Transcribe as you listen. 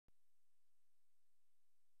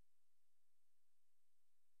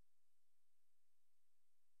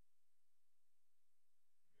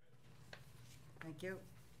Thank you.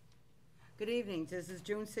 Good evening. This is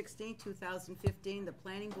June 16, 2015. The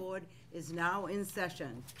planning board is now in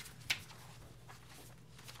session.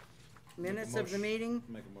 Minutes of the meeting.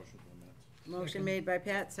 Make a motion for the minutes. Motion made by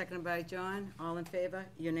Pat, seconded by John. All in favor?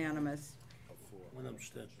 Unanimous. One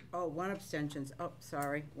abstention. Oh, one abstention. Oh,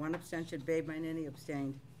 sorry. One abstention. Babe Minini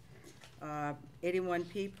abstained.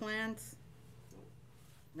 81P plans?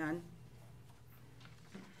 None.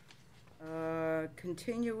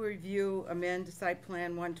 Continue review, amend site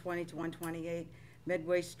plan 120 to 128,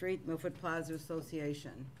 Medway Street, Milford Plaza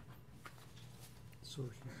Association.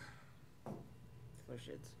 Associates.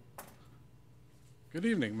 Good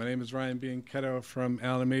evening. My name is Ryan Bianchetto from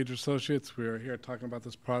Allen Major Associates. We were here talking about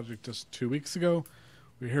this project just 2 weeks ago.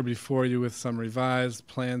 We're here before you with some revised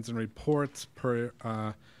plans and reports per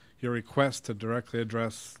your request to directly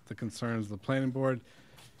address the concerns of the planning board.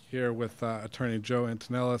 Here with Attorney Joe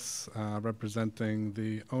Antonellis representing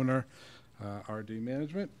the owner, RD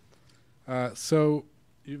Management. So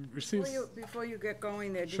you received... Before you get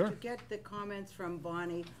going there, Sure. Did you get the comments from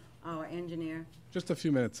Bonnie, our engineer? Just a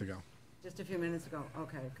few minutes ago. Just a few minutes ago,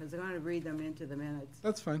 okay, because they're going to read them into the minutes,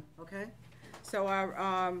 That's fine. okay? So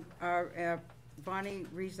our Bonnie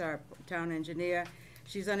Reese, our town engineer,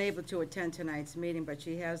 she's unable to attend tonight's meeting, but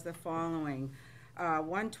she has the following.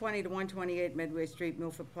 120 to 128 Medway Street,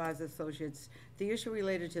 Milford Plaza Associates. The issue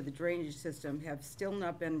related to the drainage system have still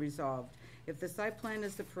not been resolved. If the site plan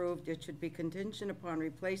is approved, it should be contingent upon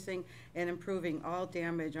replacing and improving all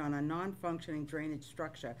damage on a non-functioning drainage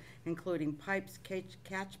structure, including pipes,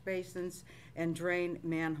 catch basins, and drain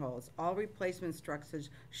manholes. All replacement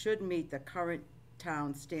structures should meet the current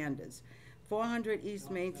town standards. 400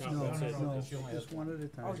 East Main Street. No, She only has just one at a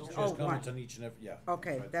time. She Oh, has one. comments on each and every, yeah.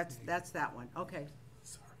 Okay, Right. that's that one, okay.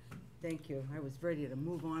 Sorry. Thank you, I was ready to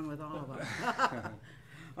move on with all of them.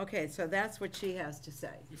 Okay, so that's what she has to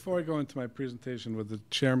say. Before I go into my presentation, would the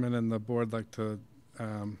chairman and the board like to,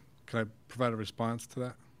 can I provide a response to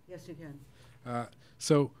that? Yes, you can.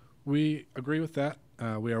 So we agree with that.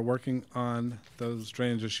 We are working on those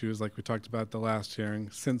drainage issues like we talked about at the last hearing.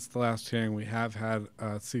 Since the last hearing, we have had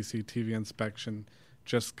a CCTV inspection,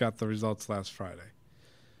 just got the results last Friday.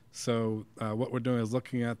 So what we're doing is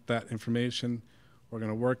looking at that information. We're going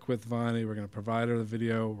to work with Vonnie. We're going to provide her the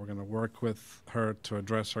video. We're going to work with her to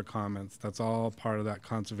address her comments. That's all part of that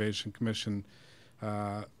Conservation Commission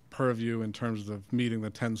purview in terms of meeting the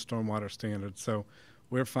 10 stormwater standards. So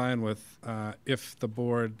we're fine with, if the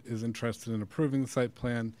board is interested in approving the site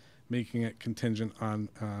plan, making it contingent on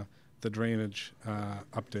the drainage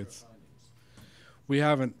updates. We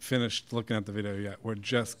haven't finished looking at the video yet. We're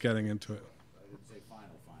just getting into it. I didn't say final.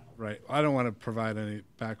 Right. I don't want to provide any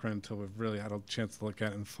background until we've really had a chance to look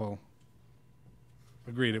at it in full.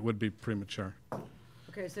 Agreed, it would be premature.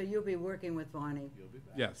 Okay, so you'll be working with Bonnie, You'll be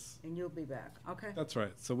back. Yes, and you'll be back, okay? that's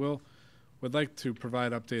right. So we'd like to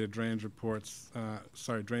provide updated drainage reports,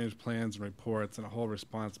 drainage plans and reports and a whole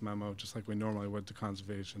response memo, just like we normally would to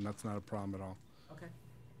conservation. That's not a problem at all. Okay.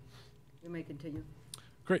 You may continue.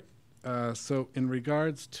 Great. So in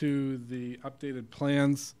regards to the updated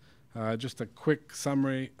plans, just a quick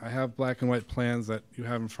summary. I have black and white plans that you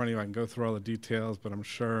have in front of you. I can go through all the details, but I'm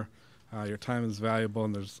sure your time is valuable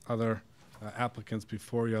and there's other applicants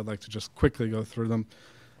before you. I'd like to just quickly go through them.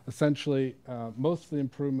 Essentially, most of the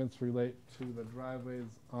improvements relate to the driveways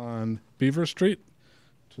on Beaver Street,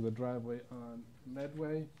 to the driveway on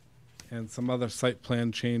Medway, and some other site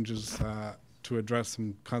plan changes to address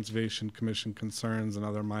some Conservation Commission concerns and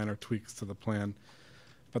other minor tweaks to the plan.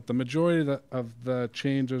 But the majority of the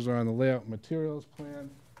changes are on the layout and materials plan,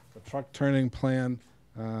 the truck turning plan,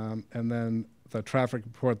 and then the traffic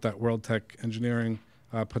report that World Tech Engineering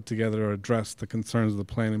put together to address the concerns of the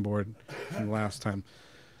planning board from last time.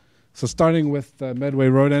 So starting with the Medway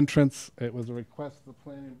Road entrance, it was a request of the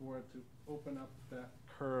planning board to open up that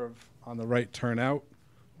curve on the right turnout.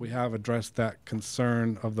 We have addressed that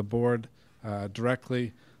concern of the board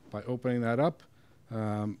directly by opening that up.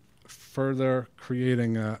 Further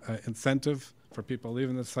creating an incentive for people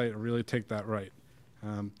leaving the site to really take that right.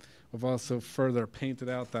 We've also further painted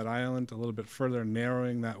out that island a little bit further,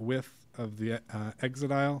 narrowing that width of the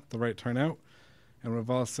exit aisle, the right turnout. And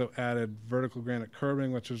we've also added vertical granite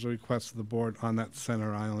curbing, which is a request of the board on that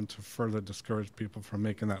center island to further discourage people from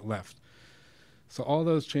making that left. So all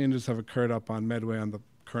those changes have occurred up on Medway on the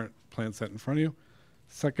current plan set in front of you.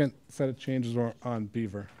 Second set of changes are on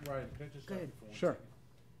Beaver. Ryan, can I just Go stop ahead. you for 1 Sure. second?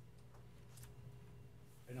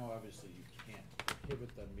 I know obviously you can't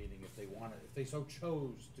prohibit them, meaning if they so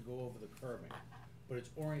chose to go over the curbing, but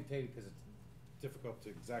it's orientated because it's difficult to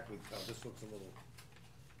exactly tell. This looks a little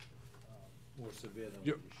more severe than what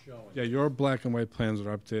Your- you're showing. Yeah, your black and white plans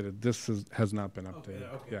are updated. This has not been Okay,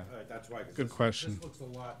 updated. okay, Yeah. all right, that's why. 'cause Good this- question. This looks a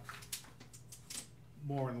lot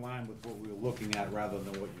more in line with what we were looking at rather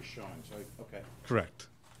than what you're showing, so, okay. Correct.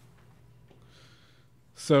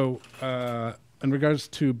 So, in regards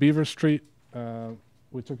to Beaver Street,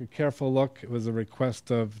 we took a careful look. It was a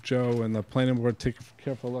request of Joe and the planning board, take a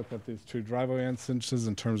careful look at these two driveway entrances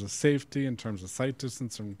in terms of safety, in terms of sight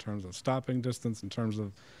distance, in terms of stopping distance, in terms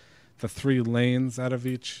of the 3 lanes out of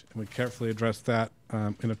each. And we carefully addressed that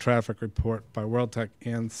in a traffic report by World Tech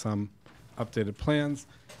and some updated plans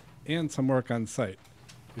and some work on site.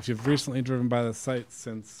 If you've recently driven by the site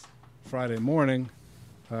since Friday morning,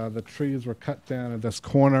 the trees were cut down at this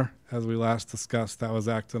corner, as we last discussed. That was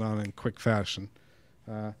acted on in quick fashion.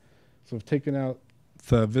 So we've taken out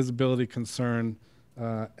the visibility concern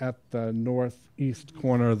at the northeast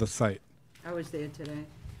corner of the site. I was there today.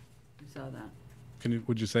 I saw that.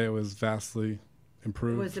 Would you say it was vastly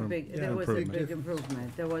improved? There was a big, there was a improvement? big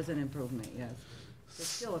improvement. There was an improvement, yes. There's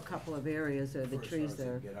still a couple of areas where the First, trees so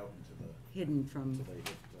are Get out into the, hidden from until they hit,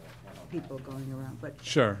 one oh people going around, but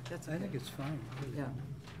Sure. that's I think okay. it's fine. Yeah.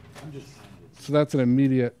 I'm just trying to. So that's an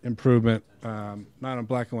immediate improvement, not on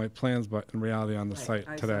black and white plans, but in reality on the Right, site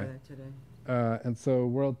I saw today. that today. And so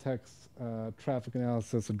World Tech's traffic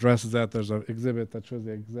analysis addresses that. There's an exhibit that shows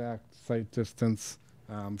the exact site distance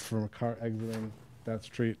from a car exiting that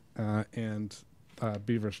street and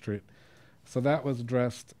Beaver Street. So that was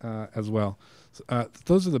addressed as well. So,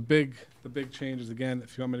 those are the big changes. Again,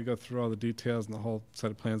 if you want me to go through all the details and the whole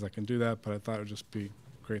set of plans, I can do that, but I thought it would just be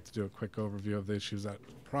great to do a quick overview of the issues that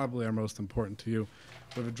probably are most important to you.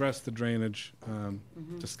 We've addressed the drainage,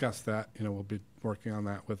 discussed that. We'll be working on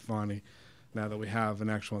that with Vonnie now that we have an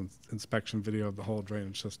actual inspection video of the whole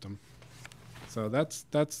drainage system. So that's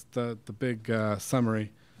the big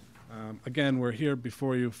summary. Again, we're here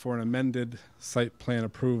before you for an amended site plan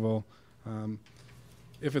approval.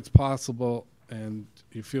 If it's possible and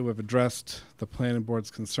you feel we've addressed the planning board's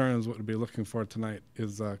concerns, what we'd be looking for tonight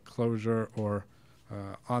is a closure or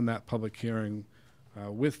on that public hearing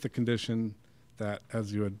with the condition that,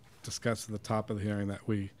 as you had discussed at the top of the hearing, that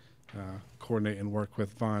we coordinate and work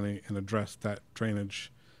with Vonnie and address that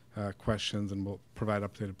drainage questions, and we'll provide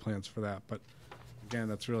updated plans for that. But again,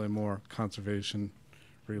 that's really more conservation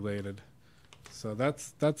related. So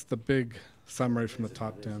that's the big summary from the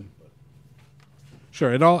top down.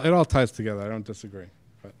 Sure, it all ties together. I don't disagree.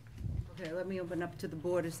 But Okay, let me open up to the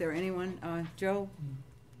board. Is there anyone? Joe?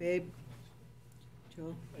 Babe?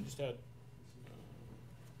 Joe? I just had,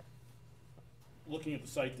 looking at the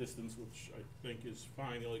site distance, which I think is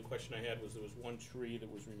fine, the only question I had was there was one tree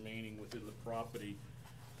that was remaining within the property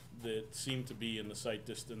that seemed to be in the site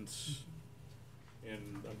distance,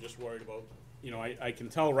 and I'm just worried about, I can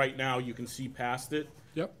tell right now, you can see past it.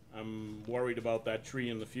 yep. I'm worried about that tree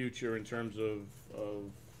in the future in terms of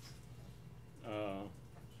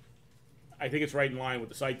I think it's right in line with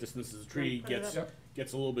the site distance. As the tree Put it gets up.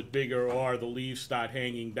 gets a little bit bigger or the leaves start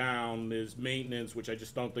hanging down, there's maintenance, which I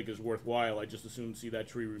just don't think is worthwhile. I just assume see that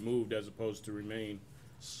tree removed as opposed to remain.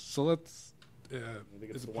 So let's. think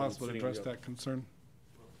it's Is the it one that's possible to sitting address up. that concern?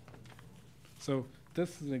 So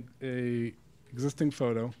this is a existing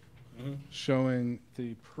photo showing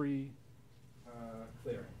the pre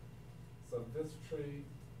clearing. So this tree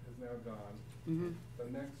is now gone. Mm-hmm. The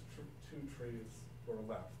next two trees were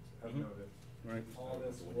left, as noted. Right. All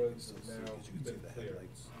this wood is now been cleared.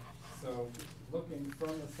 So looking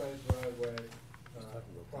from the site driveway,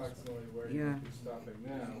 approximately where you Yeah. would be stopping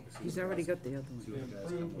now, He's already got the other one. See what the guys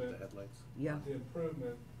come with the headlights? Yeah, the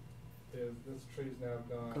improvement is this tree's now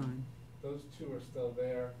gone. gone. Those two are still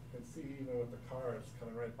there. You can see even with the cars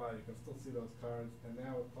coming right by, you can still see those cars. And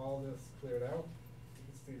now with all this cleared out, you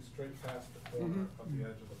can see straight past the corner of the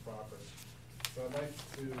edge of the property. So I'd like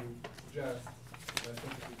to suggest, and I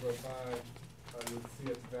think if you go by, you would see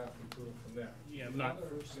it's vastly improved from there. Yeah, I'm The not.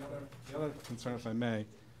 other concern, if I may,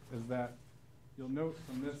 is that you'll note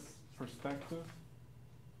from this perspective,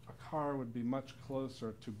 a car would be much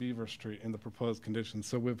closer to Beaver Street in the proposed conditions.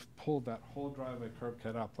 So we've pulled that whole driveway curb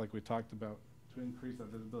cut up like we talked about to increase that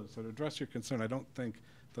visibility. So to address your concern, I don't think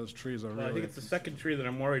those trees are Well, really. I think it's the second tree that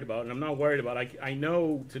I'm worried about, and I'm not worried about, I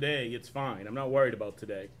know today it's fine. I'm not worried about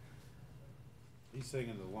today. He's saying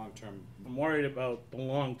in the long term, I'm worried about the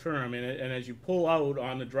long term, and as you pull out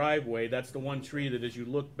on the driveway, that's the one tree that as you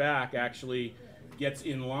look back actually gets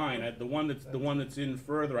in line. The one that's in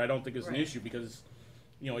further, I don't think is an Right. issue because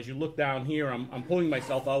you know, as you look down here, I'm pulling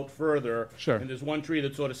myself out further. Sure. And there's one tree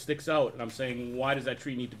that sort of sticks out, and I'm saying, why does that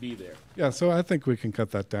tree need to be there? Yeah, so I think we can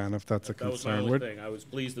cut that down if that's a That was my concern. only We're- thing. I was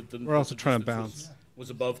pleased that the. We're also that the trying to distance balance. Was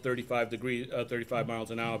above 35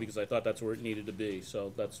 miles an hour, because I thought that's where it needed to be,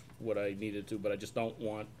 so that's what I needed to, but I just don't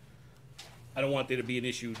want there to be an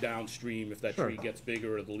issue downstream if that Sure. tree gets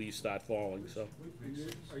bigger or the leaves start falling, so.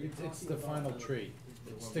 It's the final tree.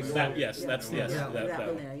 It sticks That, out. yes, that's, yes, Yeah. that That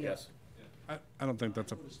one there, one, yeah. yes. I don't think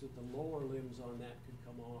that's a, Noticed that the lower limbs on that could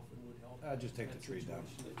come off and would help. I'll just take the tree down.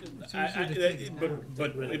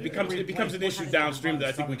 But it becomes an issue downstream that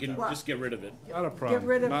I think we can just get rid of it. not a problem. Get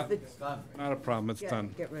rid of Not- the, Not a problem, it's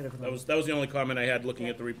done. get rid of That them. was the only comment I had looking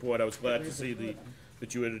at the report. I was glad to see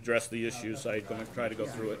that you had addressed the issues. I'm gonna try to go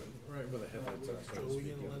through it. Right where the headlights are, so to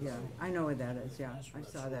speak. Yeah, I know where that is, yeah, I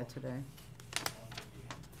saw that today.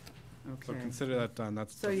 So Okay, consider that done,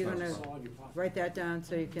 that's. so you're that's gonna fine. write that down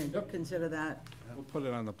so you can consider that, We'll put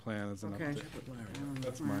it on the plan as an okay? update.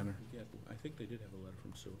 That's minor. I think they did have a letter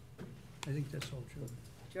from Sue. I think that's all true.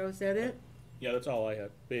 Joe, is that it? Yeah, that's all I had.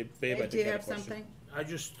 Babe, I Hey, think do you had a have question. something? I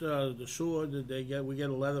just, the sewer, we get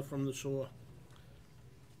a letter from the sewer?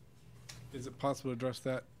 Is it possible to address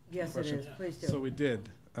that? Yes, it Question. is, please So do. we did,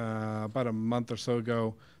 about a month or so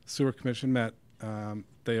ago, Sewer Commission met.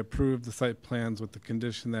 They approved the site plans with the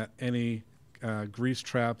condition that any grease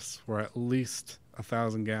traps were at least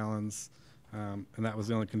 1,000 gallons, and that was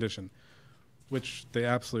the only condition, which they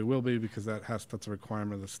absolutely will be because that's a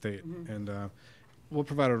requirement of the state. And we'll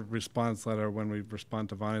provide a response letter when we respond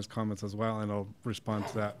to Vonnie's comments as well, and I'll respond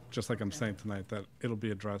to that, just like I'm saying tonight, that it'll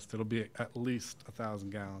be addressed. It'll be at least 1,000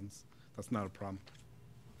 gallons. That's not a problem.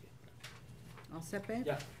 All set, babe?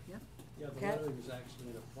 Yeah. Yeah, the Okay. letter was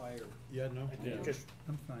actually in a prior. Yeah, no, Yeah. just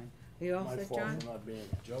I'm fine. You all set, John? not being.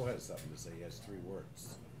 Joe has something to say, he has 3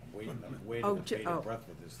 words. I'm waiting Oh, with Jo- bated oh. breath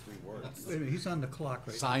with his 3 words. Wait a minute, he's on the clock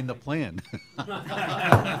right now. Sign the plan.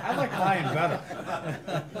 I like mine better.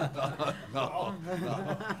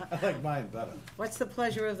 I like mine better. What's the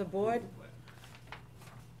pleasure of the board?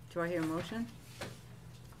 Do I hear a motion?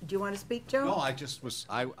 Do you want to speak, Joe? No,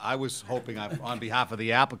 I was hoping on behalf of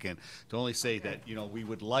the applicant to only say that, you know, we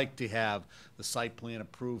would like to have the site plan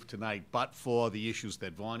approved tonight, but for the issues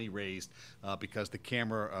that Vonnie raised, because the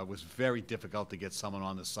camera was very difficult to get someone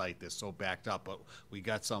on the site. They're so backed up, but we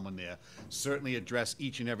got someone there. Certainly address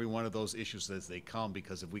each and every one of those issues as they come,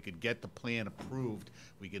 because if we could get the plan approved,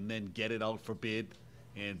 we can then get it out for bid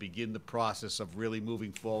and begin the process of really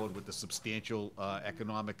moving forward with the substantial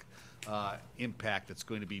economic impact that's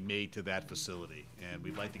going to be made to that facility. And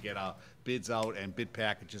we'd like to get our bids out and bid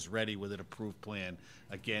packages ready with an approved plan.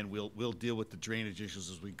 Again, we'll deal with the drainage issues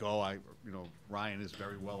as we go. Ryan is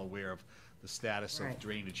very well aware of the status Right. of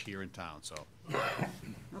drainage here in town, so.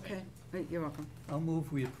 Okay, you're welcome. I'll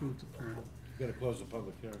move we approve the plan. You gotta close the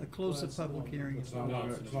public hearing. I close the public hearing. It's no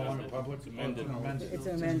longer public? It's amended. It's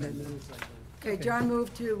amended. Okay, John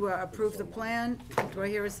moved to approve the plan. Do I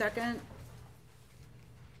hear a second?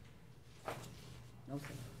 No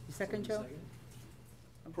second. You second, Joe?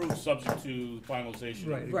 Approved subject to finalization.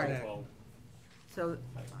 Right, of the Right. protocol. So,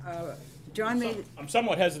 John made, I'm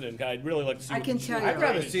somewhat hesitant. I'd really like to see. I what can the- tell you. I'd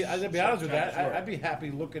rather see, I'd be honest with that, Sure. I'd be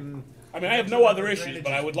happy looking. I mean, I have no other issues,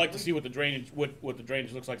 but I would like to see what the drainage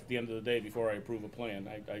looks like at the end of the day before I approve a plan.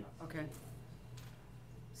 okay.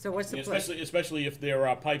 So what's the plan? Especially if there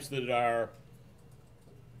are pipes that are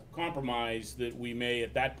compromised, that we may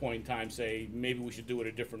at that point in time say, maybe we should do it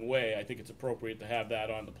a different way. I think it's appropriate to have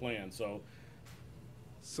that on the plan, so.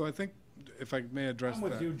 So I think, if I may address I'm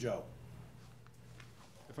that. with you, Joe.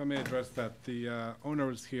 If I may address that, the owner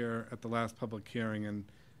was here at the last public hearing, and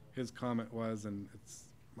his comment was, and it's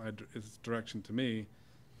direction to me,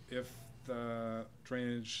 if the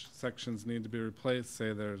drainage sections need to be replaced,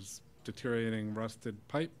 say there's deteriorating rusted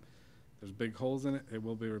pipe, there's big holes in it, it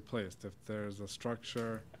will be replaced. If there's a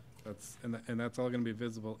structure and that's all gonna be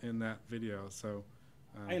visible in that video, so.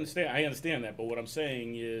 I understand that, but what I'm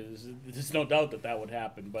saying is, there's no doubt that would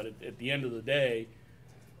happen, but at the end of the day,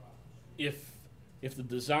 if the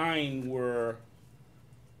design were,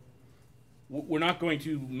 we're not going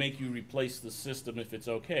to make you replace the system if it's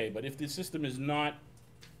okay, but if the system is not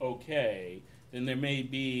okay, then there may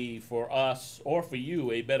be, for us or for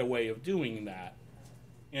you, a better way of doing that.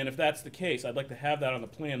 And if that's the case, I'd like to have that on the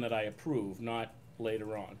plan that I approve, not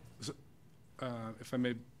later on. If I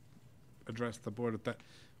may address the board at that,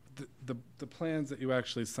 the plans that you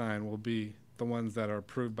actually sign will be the ones that are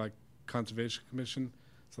approved by Conservation Commission,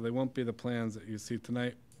 so they won't be the plans that you see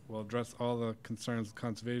tonight. We'll address all the concerns of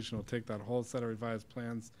conservation. We'll take that whole set of revised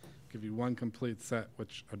plans, give you one complete set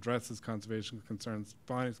which addresses conservation concerns,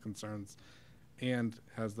 Bonnie's concerns, and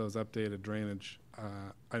has those updated drainage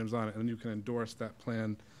items on it, and you can endorse that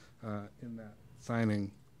plan in that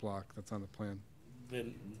signing block that's on the plan.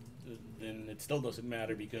 Then it still doesn't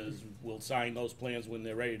matter, because we'll sign those plans when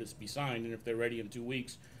they're ready to be signed, and if they're ready in 2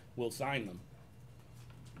 weeks, we'll sign them.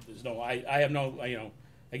 There's no, I have no, you know,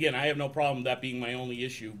 again, I have no problem that being my only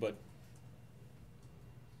issue, but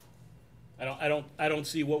I don't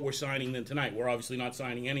see what we're signing then tonight. We're obviously not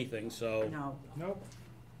signing anything, so No, Nope.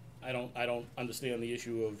 I don't understand the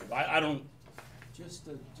issue of, I don't, Just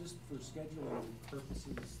for scheduling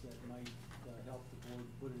purposes that might help the board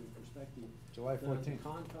put it in perspective. July the 14th.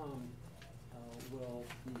 Concom will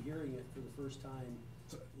be hearing it for the first time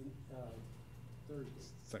Thursday.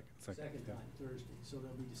 Second Yeah. time, Thursday. So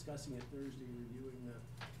they'll be discussing it Thursday, reviewing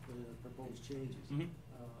the proposed changes. Mhm.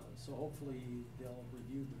 So hopefully they'll have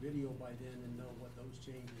reviewed the video by then and know what those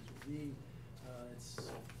changes will be.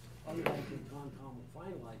 It's unlikely Concom will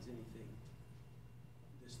finalize anything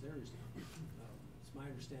this Thursday. It's my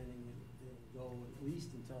understanding it'll go at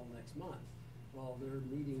least until next month. Well, their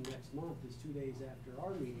meeting next month is 2 days after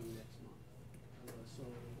our meeting next month. So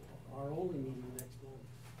our only meeting next month,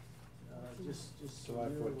 just so July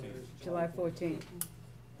you're aware, 14th. is July 14th.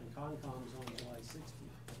 And Concom's on July 16th.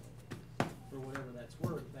 For whatever that's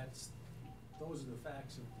worth, those are the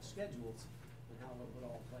facts of the schedules and how it would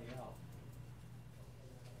all play out.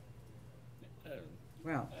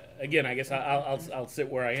 Well, again, I guess I'll sit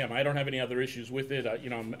where I am. I don't have any other issues with it. You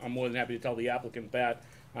know, I'm more than happy to tell the applicant that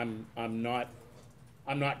I'm not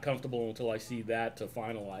comfortable until I see that to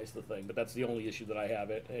finalize the thing. But that's the only issue that I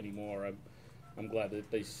have anymore. I'm glad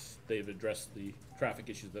that they've addressed the traffic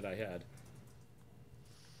issues that I had.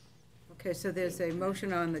 okay, so there's a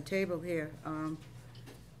motion on the table here.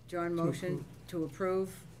 John, motion to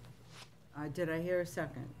approve. Did I hear a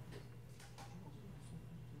second?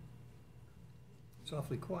 It's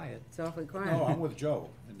awfully quiet. It's awfully No, I'm quiet. with Joe.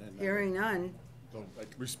 And then, Hearing none. So,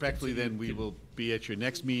 respectfully, then, we will be at your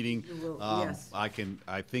next meeting. You will, yes. I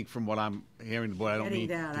think from what I'm hearing, but I don't Getting mean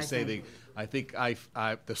that, to I say think. I think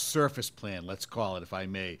the surface plan, let's call it, if I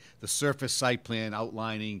may, the surface site plan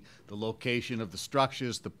outlining the location of the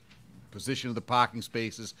structures, the position of the parking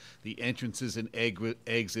spaces, the entrances and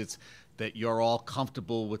exits, that you're all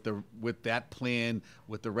comfortable with that plan,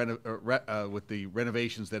 with the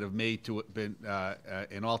renovations that have made to it,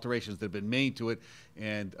 and alterations that have been made to it,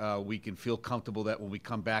 and we can feel comfortable that when we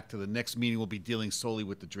come back to the next meeting, we'll be dealing solely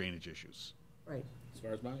with the drainage issues. Right, As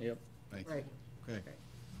far as yep. Thank you. right. Okay.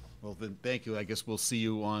 Well, then, thank you. I guess we'll see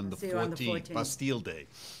you on the See you on the 14th, 14th. Bastille Day.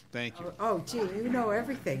 Thank you. Oh, gee, you know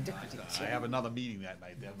everything, don't you? I have another meeting that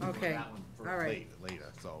night. That one- Okay. that one for All right.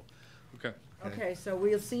 later, so. Okay. Okay, so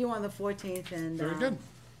we'll see you on the 14th and Very good.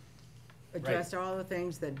 address all the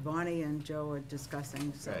things that Bonnie and Joe are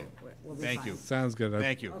discussing, so Right. we'll be Thank fine. you. Sounds good. I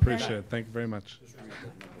Thank you. Appreciate it. Thank you very much. I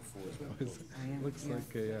am, Looks yeah.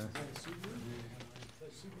 like a,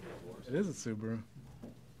 it is a Subaru.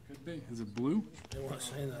 Could be. Is it blue? They want to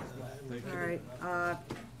say that.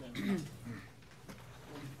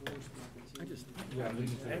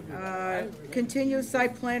 All right, continue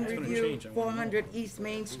site plan review, change, I wanna 400 East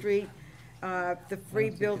Main Street. The Free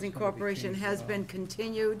Building Corporation has been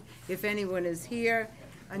continued, if anyone is here,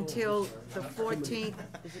 until the 14th,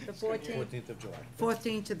 is it the 14th? 14th of July.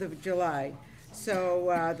 14th of July.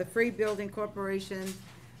 So the Free Building Corporation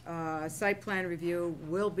site plan review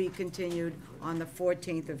will be continued on the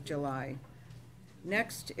 14th of July.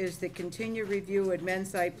 Next is the continued review at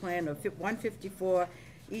men's site plan of 154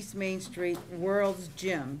 East Main Street, World's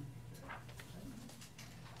Gym.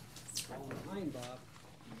 Fall behind, Bob.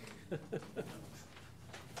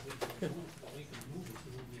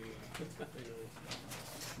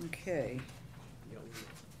 Okay.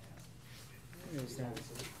 Where is that?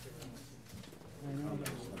 I know.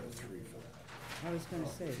 I was gonna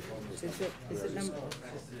say, is it number?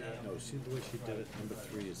 No, see the way she did it? Number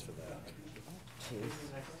 3 is for that.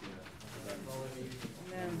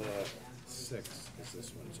 No, 6 is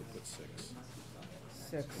this one, so put 6.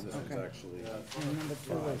 6, And this one's okay. actually, And number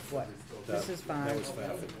 2 is what? This is that was 5.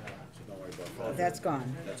 Faffin, so don't worry about that. That's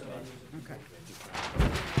gone. That's gone. Okay.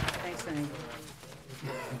 Thanks, honey.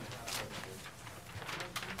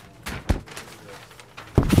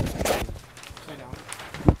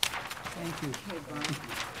 Thank you. Hey, Brian.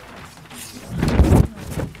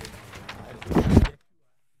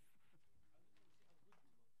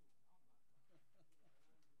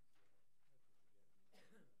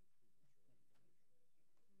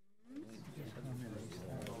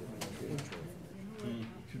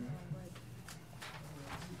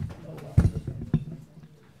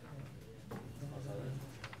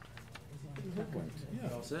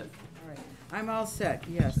 All set? All right. I'm all set,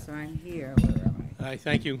 yes, I'm here. Where am I? Hi,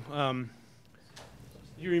 thank you.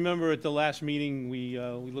 You remember at the last meeting, we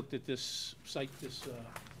looked at this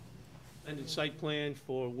amended site plan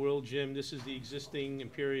for World Gym. This is the existing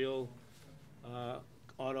Imperial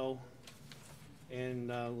Auto, and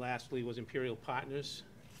lastly was Imperial Partners.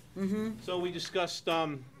 So we discussed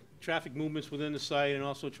traffic movements within the site and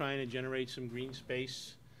also trying to generate some green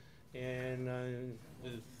space. And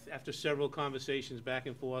after several conversations back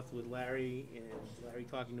and forth with Larry, and Larry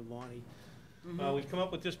talking to Bonnie, we've come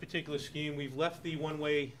up with this particular scheme. We've left the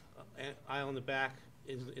one-way aisle in the back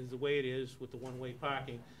is the way it is with the one-way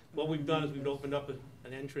parking. What we've done is we've opened up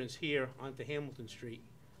an entrance here onto Hamilton Street.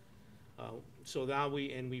 So now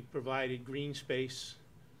we've provided green space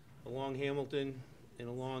along Hamilton and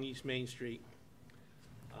along East Main Street.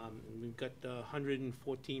 And we've got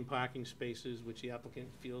 114 parking spaces, which the applicant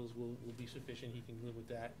feels will be sufficient. He can live with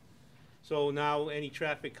that. So now any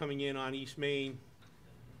traffic coming in on East Main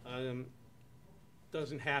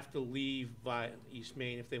doesn't have to leave by East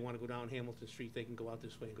Main. If they want to go down Hamilton Street, they can go out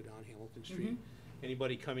this way and go down Hamilton Street.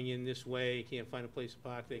 Anybody coming in this way, can't find a place to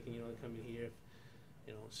park, they can, come in here,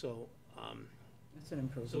 so. That's an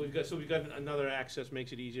improvement. So we've got another access,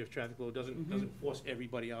 makes it easier if traffic flow doesn't force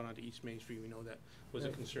everybody out onto East Main Street. We know that was a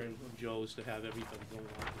concern of Joe's, to have everybody going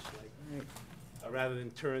on this way. Right. Rather than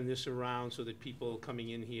turn this around so that people coming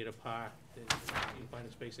in here to park, and you find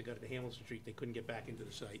a space, they got to Hamilton Street, they couldn't get back into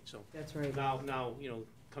the site, so. That's right. Now,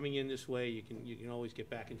 coming in this way, you can always get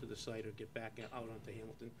back into the site or get back out onto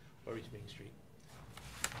Hamilton or East Main Street.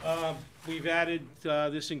 We've added,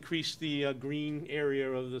 this increased the green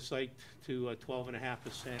area of the site to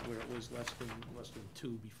 12.5%, where it was less than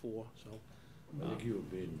 2 before, so. I think you were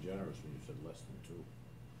being generous when you said less than 2.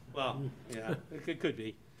 Well, yeah, it could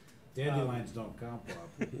be. Dandelions don't count, Bob.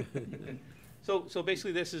 So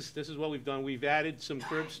basically, this is what we've done. We've added some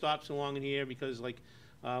curb stops along in here because,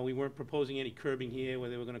 we weren't proposing any curbing here, where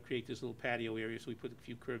they were gonna create this little patio area, so we put a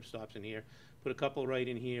few curb stops in here. Put a couple right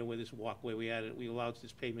in here where this walkway, we allowed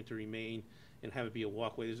this pavement to remain and have it be a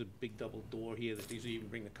walkway. There's a big double door here that these even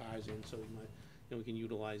bring the cars in, so we can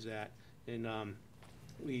utilize that. And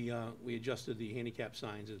we adjusted the handicap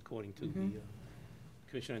signs according to the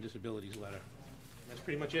Commission on Disabilities letter. That's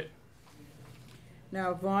pretty much it.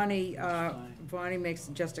 Now, Bonnie makes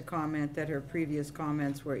just a comment that her previous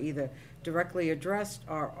comments were either directly addressed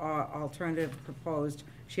or alternative proposed.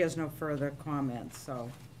 She has no further comments,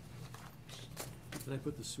 so. And I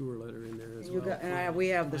put the sewer letter in there as You well. got, and we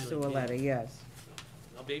have the sewer letter, yes.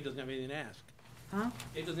 Now, Dave doesn't have anything to ask. Huh?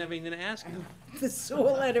 Dave doesn't have anything to ask now. The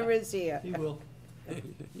sewer letter is here. He will.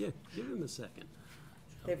 Yeah, give him a second.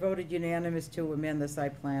 They voted unanimous to amend the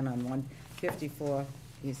site plan on 154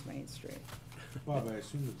 East Main Street. Bob, I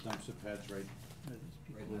assume the dumpster pad's right in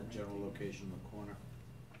that general location in the corner?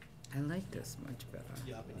 I like this much better.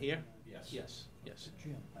 Yeah, up in here? Yes. Yes. If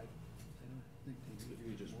you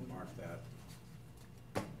just mark that.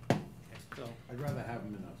 So, I'd rather have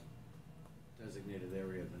them in a designated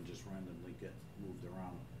area than just randomly get moved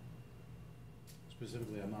around.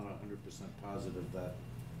 Specifically, I'm not 100% positive that,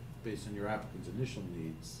 based on your applicant's initial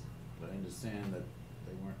needs, but I understand that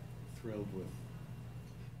they weren't thrilled with,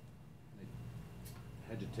 they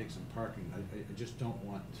had to take some parking. I just don't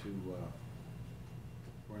want to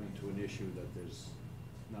run into an issue that there's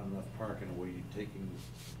not enough parking, where you're taking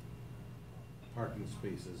parking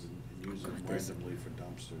spaces and using them randomly for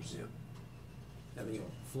dumpsters. Yeah. Having it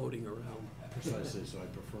floating around. Precisely, so I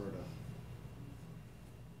prefer to.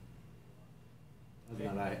 Other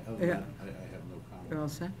than that, I have no You're all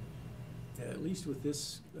comment. set? At least with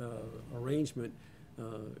this arrangement,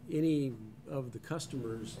 any of the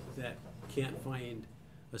customers that can't find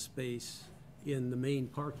a space in the main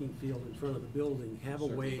parking field in front of the building have a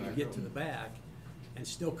way to get to the back and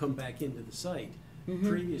still come back into the site.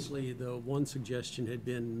 Previously, the one suggestion had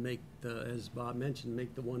been as Bob mentioned,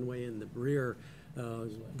 make the one-way in the rear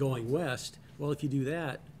going west. Well, if you do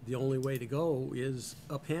that, the only way to go is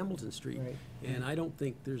up Hamilton Street. Right. And I don't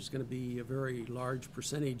think there's gonna be a very large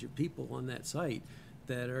percentage of people on that site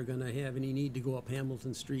that are gonna have any need to go up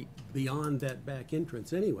Hamilton Street beyond that back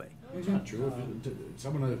entrance anyway. It's not true.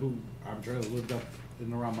 Someone who arbitrarily lived up in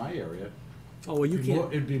and around my area, Oh, well, you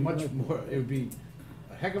can't, it'd be much more, it would be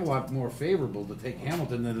a heck of a lot more favorable to take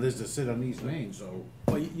Hamilton than it is to sit on East Main, so.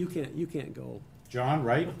 well, you can't go. John,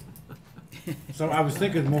 right? So I was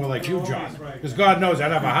thinking more like you, John, because God knows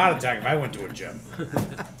I'd have a heart attack if I went to a gym.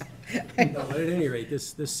 No, but at any rate,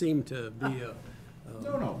 this seemed to be a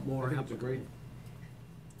No, more I think it's a great.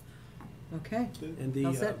 Okay. And the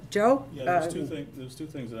All set? Joe? yeah, there's two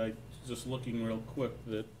things that I, just looking real quick,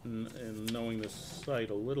 that, and knowing the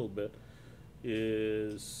site a little bit,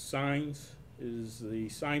 is signs, is the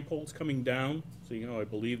sign poles coming down? So, I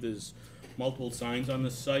believe there's multiple signs on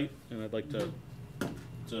this site, and I'd like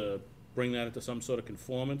to bring that into some sort of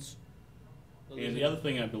conformance. And the other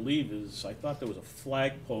thing I believe is, I thought there was a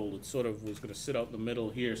flagpole that sort of was gonna sit out in the middle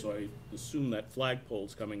here, so I assume that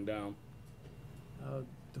flagpole's coming down.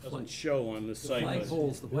 The Doesn't flag, show on this the site, but,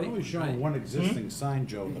 flagpole's the We're white only one, showing right? one existing sign,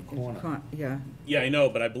 Joe, in the corner. Yeah, yeah, I know,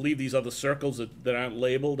 but I believe these other circles that aren't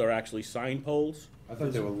labeled are actually sign poles. I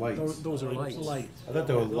thought they were lights. Those are lights. I thought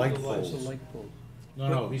they were light Those are poles. light poles.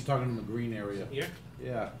 No, he's talking in the green area. Here?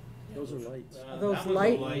 Yeah. Those are lights. Those That one's a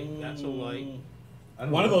light- That's a light. I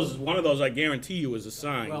don't One of know. one of those I guarantee you is a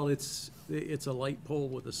sign. Well, it's a light pole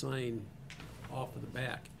with a sign off of the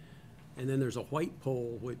back. And then there's a white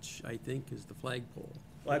pole, which I think is the flagpole.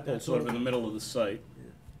 Flagpole's sort of in the middle of the site.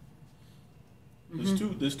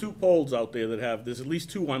 There's two poles out there that have, there's at least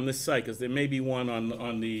two on this site, because there may be one on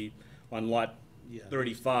lot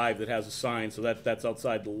 35 that has a sign, so that's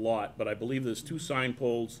outside the lot, but I believe there's two sign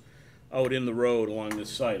poles out in the road along this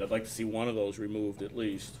site. I'd like to see one of those removed at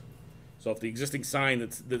least. So if the existing sign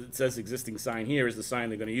that says existing sign here is the sign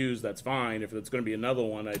they're gonna use, that's fine. If it's gonna be another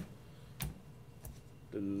one,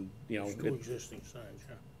 then, you know, Two existing signs,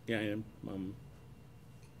 yeah,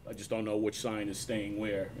 I just don't know which sign is staying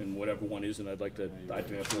where, and whatever one isn't, I think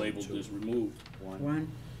that's labeled as removed.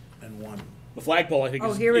 one. And one. The flagpole, I think,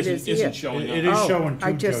 Oh, here it is, isn't here. showing It up. is Oh, showing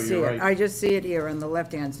I two, just Joe, see you're it. right. I just see it here on the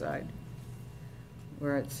left-hand side,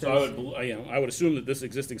 where it So I says, would, I would assume that this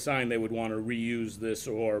existing sign, they would wanna reuse this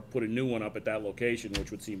or put a new one up at that location,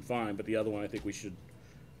 which would seem fine, but the other one, I think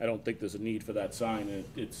I don't think there's a need for that sign, and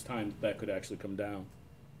it's time that could actually come down.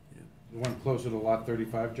 The one closer to lot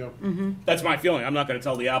 35, Joe? That's my feeling. I'm not gonna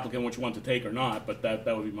tell the applicant which one to take or not, but that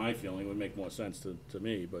would be my feeling. It would make more sense to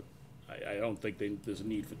me, but I don't think there's a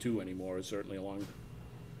need for two anymore, certainly along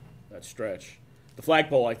that stretch. The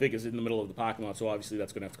flagpole, I think, is in the middle of the parking lot, so obviously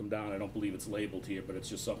that's gonna have to come down. I don't believe it's labeled here, but it's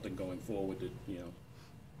just something going forward that, you know,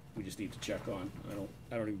 we just need to check on.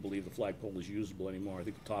 I don't even believe the flagpole is usable anymore. I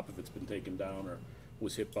think the top of it's been taken down or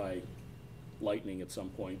was hit by lightning at some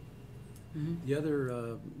point. The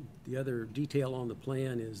other detail on the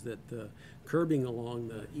plan is that the curbing along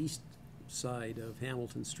the east side of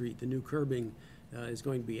Hamilton Street, the new curbing, is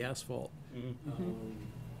going to be asphalt.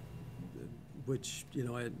 Which, you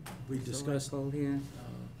know, we discussed "Hold here."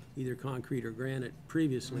 either concrete or granite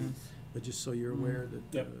previously, but just so you're aware that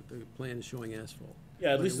Yep. the plan is showing asphalt.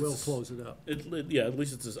 Yeah, at But least it will it's- close it up. Yeah, at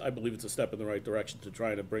least I believe it's a step in the right direction to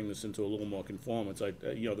try to bring this into a little more conformance.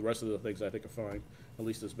 You know, the rest of the things I think are fine. At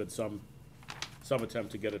least there's been some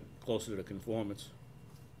attempt to get it closer to conformance.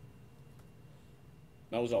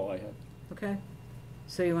 That was all I had. Okay,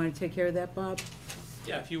 so you wanna take care of that, Bob?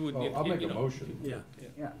 Yeah, if you would. Well, I'll if, make you a know, motion. Yeah.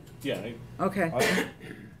 Yeah, Yeah, okay,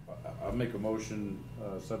 I'll make a motion,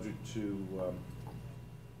 subject to,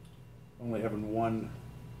 only having one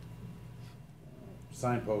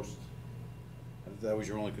signpost. That was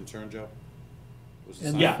your only concern, Joe? Was the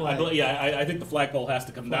And sign- yeah, flag. I think the flagpole has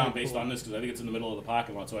to come down based Flagpole. on this, because I think it's in the middle of the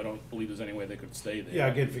parking lot, so I don't believe there's any way they could stay there. Yeah,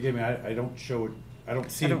 again, forgive me, I don't show it, I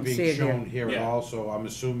don't see I it don't see being it here. shown here at Yeah. all, so I'm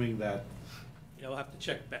assuming that, Yeah, we'll have to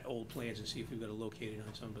check back old plans and see if we've got to locate it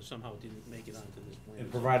on some, but somehow it didn't make it onto this plan.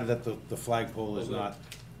 and provided that the flagpole is Okay. not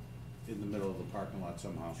in the middle of the parking lot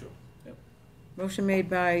somehow. Sure. motion made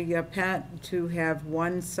by Pat to have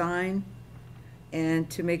one sign, and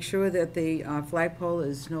to make sure that the flagpole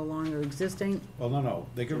is no longer existing. Well, no,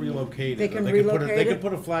 they could relocate it. They can They could relocate it?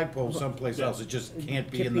 put a flagpole someplace else, it just can't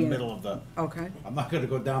be Can't in the be in- middle of the, Okay, I'm not gonna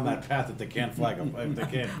go down that path that they can't flag them, they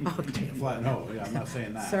can't flag, no, yeah, I'm not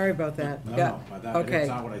saying that. sorry about that. No, Yeah, no, that's okay.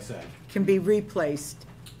 not what I said. Can be replaced.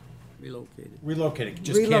 Relocated. Relocating,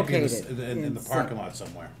 just can't be in Relocated the, in the in parking lot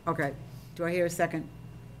somewhere. Okay, do I hear a second?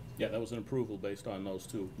 Yeah, that was an approval based on those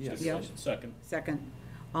two. Yes. Yeah. Stipulations. Second. Second.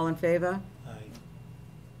 All in favor? Aye.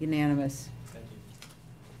 Unanimous. Thank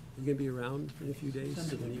you. You gonna be around in a few days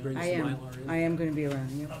Send it when he again. brings the I am, Mylar in? I am gonna be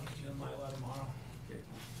around, yeah. I'll get you the Mylar tomorrow.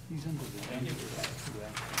 He's under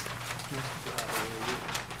the.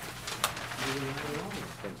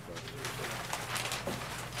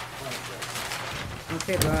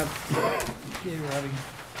 Okay, Bob. Okay, Robbie.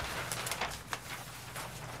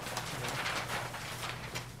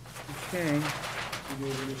 Okay. You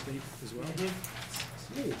go to interstate as well?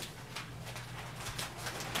 Hey.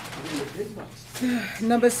 You're in the big bucks.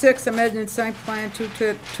 Number 6, amended site plan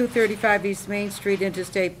 235 East Main Street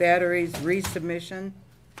Interstate Batteries resubmission.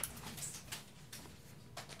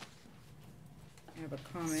 I have a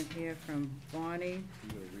comment here from Bonnie.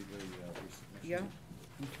 Yeah,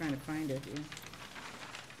 I'm trying to find it. Yeah.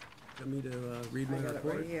 Want me to read my I got it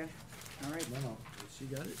report? right here. All right, No, She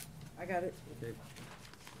got it? I got it. Okay.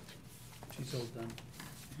 She's all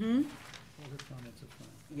done. All her comments are fine.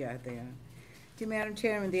 Yeah, they are. Dear Madam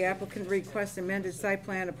Chairman, the applicant requests amended site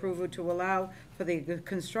plan approval to allow for the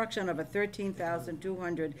construction of a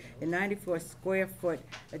 13,294 square foot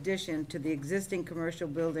addition to the existing commercial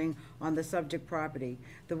building on the subject property.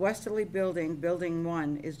 The westerly building, Building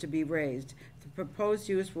 1, is to be raised. The proposed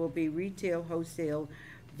use will be retail, wholesale,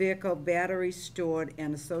 vehicle, battery stored,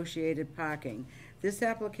 and associated parking. This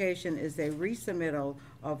application is a resubmittal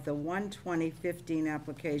of the 1/2015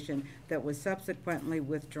 application that was subsequently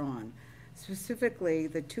withdrawn. Specifically,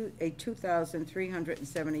 a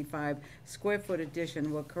 2,375 square foot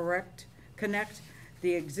addition will connect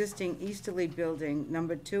the existing easterly building,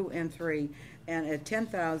 number 2 and 3, and a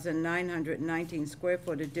 10,919 square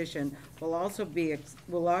foot addition will also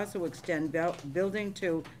extend building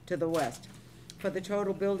 2 to the west, for the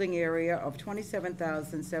total building area of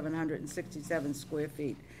 27,767 square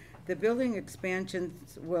feet. The building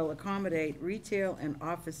expansions will accommodate retail and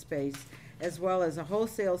office space, as well as a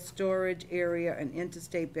wholesale storage area and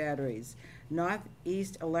interstate batteries.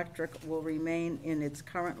 Northeast Electric will remain in its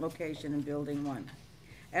current location in Building 1.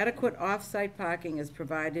 Adequate off-site parking is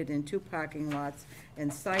provided in 2 parking lots,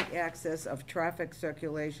 and site access of traffic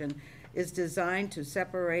circulation is designed to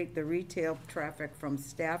separate the retail traffic from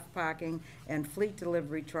staff parking and fleet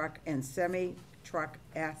delivery truck and semi-truck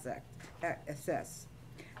access.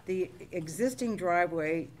 The existing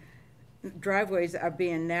driveways are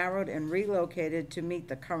being narrowed and relocated to meet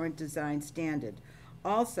the current design standard.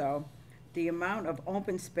 Also, the amount of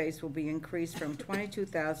open space will be increased from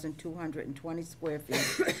 22,220 square feet,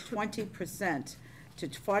 20%, to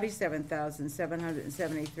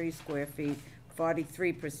 47,773 square feet,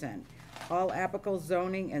 43%. All applicable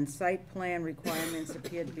zoning and site plan requirements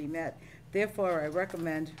appear to be met. Therefore, I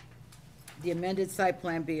recommend the amended site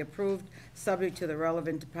plan be approved, subject to the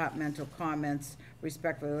relevant departmental comments.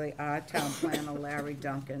 Respectfully, our town planner, Larry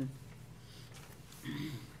Duncan.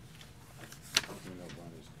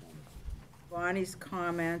 Bonnie's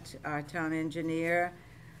comment, our town engineer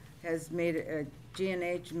has made,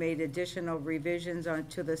 G&H made additional revisions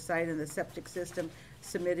onto the site and the septic system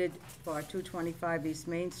submitted for 225 East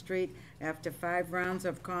Main Street. After 5 rounds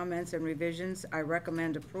of comments and revisions, I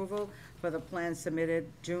recommend approval for the plan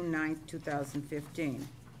submitted June 9th, 2015.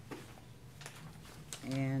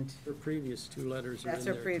 And Her previous 2 letters are in that's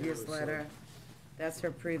there. her previous too, so- letter. That's her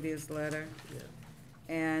previous letter. Yeah.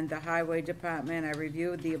 And the Highway Department, I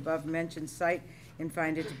reviewed the above-mentioned site and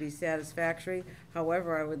find it to be satisfactory.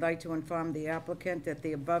 However, I would like to inform the applicant that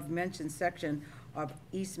the above-mentioned section of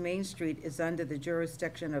East Main Street is under the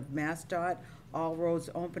jurisdiction of MassDOT. All roads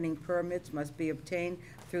opening permits must be obtained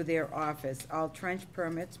through their office. All trench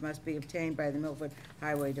permits must be obtained by the Milford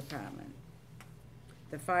Highway Department.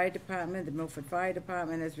 The Fire Department, the Milford Fire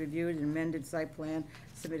Department has reviewed an amended site plan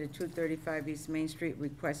submitted 235 East Main Street,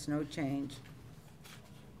 requests no change.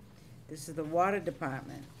 This is the Water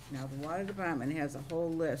Department. Now, the Water Department has a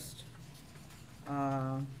whole list.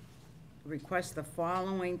 Requests the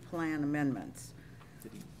following plan amendments.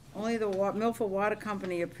 Only the Milford Water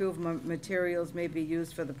Company approved materials may be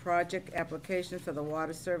used for the project. Application for the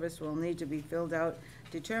water service will need to be filled out.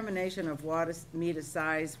 Determination of water meter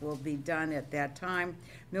size will be done at that time.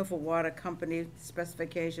 Milford Water Company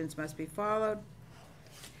specifications must be followed.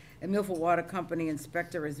 A Milford Water Company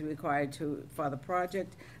inspector is required for the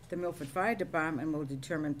project. The Milford Fire Department will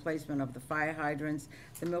determine placement of the fire hydrants.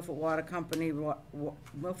 The Milford Water Company,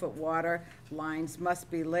 Milford water lines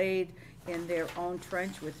must be laid in their own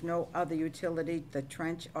trench with no other utility, the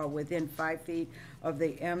trench, or within 5 feet of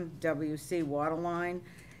the MWC water line.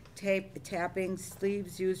 Tapping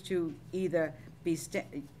sleeves used to either be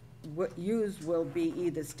will be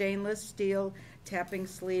either stainless steel tapping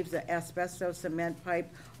sleeves, or asbestos cement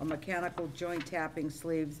pipe, or mechanical joint tapping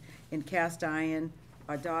sleeves in cast iron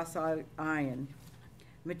or docile iron.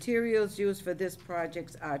 Materials used for this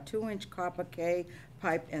project are 2-inch copper K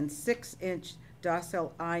pipe and 6-inch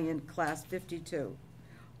docile iron class 52.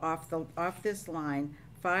 Off this line,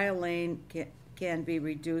 fire lane can be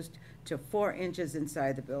reduced to 4 inches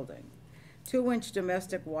inside the building. 2-inch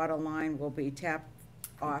domestic water line will be tapped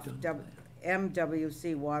off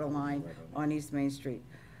MWC water line on East Main Street.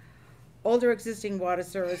 Older existing water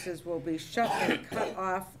services will be shut and cut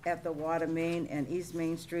off at the water main and East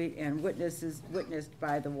Main Street and witnessed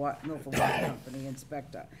by the Milford Water Company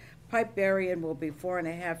inspector. Pipe burying will be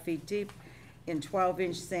 4.5 feet deep in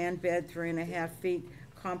 12-inch sand bed, 3.5 feet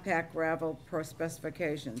compact gravel per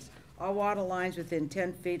specifications. All water lines within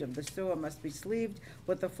 10 feet of the sewer must be sleeved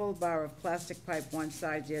with a full bar of plastic pipe 1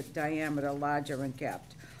 side diameter larger and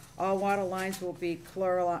capped. All water lines will be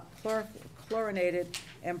chlorinated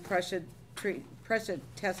and pressure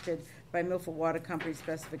tested by Milford Water Company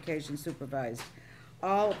specification supervised.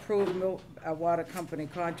 All approved water company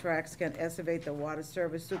contracts can excavate the water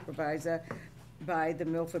service supervisor by the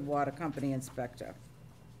Milford Water Company inspector.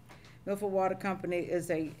 Milford Water Company is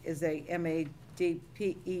a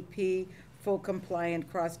MADPEP, full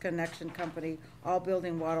compliant cross-connection company. All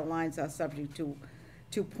building water lines are subject to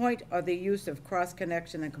point or the use of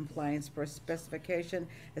cross-connection and compliance per specification.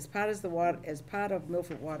 As part of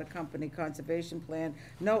Milford Water Company conservation plan,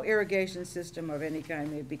 no irrigation system of any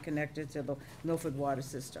kind may be connected to the Milford water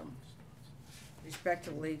system.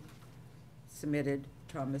 Respectively submitted,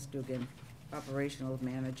 Thomas Dugan, operational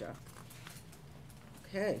manager.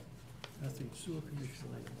 Okay, Nothing, sewer commission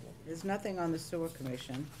item. there's nothing on the sewer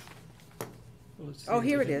commission. Well, it's Oh, saying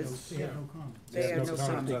here they it have no- is. They have no comment. They have no comments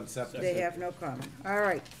comment. on septic. They have no comment. All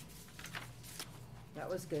right. That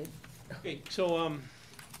was good. Okay, so,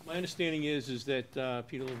 my understanding is that,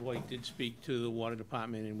 Peter Lavoy did speak to the water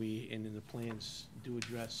department, and in the plans do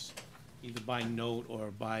address, either by note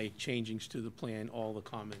or by changings to the plan, all the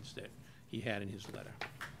comments that he had in his letter.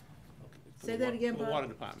 For Say the that again, for the Bob. water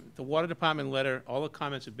department. The water department letter, all the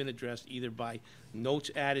comments have been addressed either by notes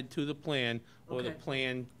added to the plan or the Okay.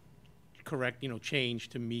 plan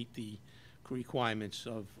changed to meet the requirements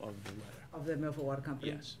of the letter. Of the Milford Water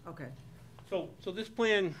Company? Yes. Okay. So this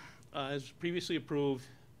plan, as previously approved,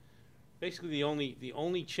 basically the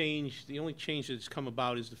only change that's come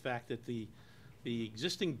about is the fact that the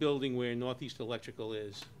existing building where Northeast Electrical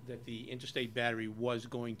is, that the interstate battery was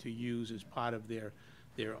going to use as part of their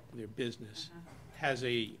business, has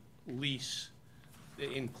a lease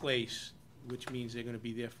in place, which means they're gonna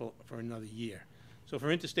be there for another year. So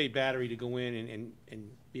for interstate battery to go in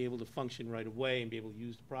and be able to function right away and be able to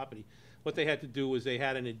use the property, what they had to do was they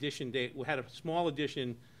had an addition, they had a small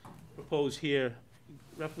addition proposed here,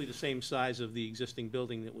 roughly the same size of the existing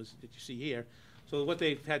building that you see here. So what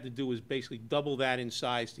they've had to do is basically double that in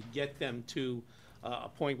size to get them to a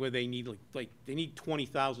point where they need they need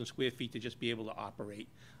 20,000 square feet to just be able to operate.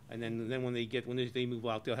 And then when they move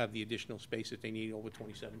out, they'll have the additional space that they need, over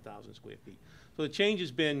 27,000 square feet. So the change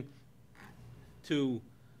has been to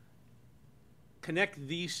connect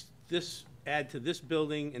add to this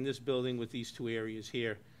building and this building with these two areas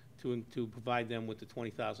here to provide them with the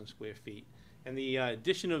 20,000 square feet. And the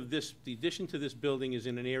addition to this building is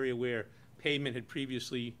in an area where pavement had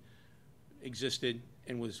previously existed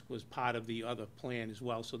and was part of the other plan as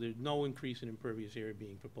well, so there's no increase in impervious area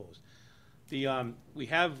being proposed. We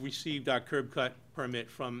have received our curb cut permit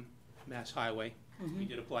from Mass Highway. We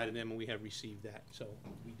did apply to them, and we have received that, so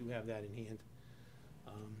we do have that in hand.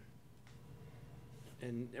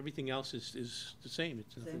 And everything else is the same.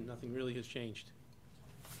 It's Same. nothing really has changed.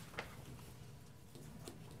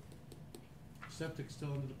 Septic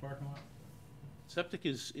still under the parking lot? Septic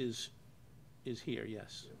is here,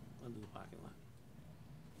 yes, under the parking lot.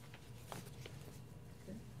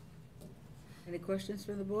 Any questions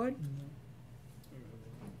from the board?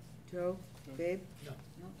 Joe, Dave?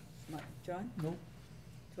 No. John? Nope.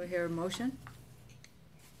 Do I hear a motion?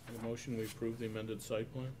 A motion, we approve the amended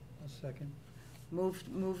site plan? A second. Move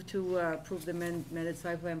to approve the amended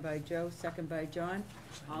site plan by Joe, second by John.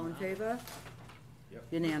 All in favor? Yep.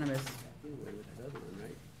 Unanimous. Who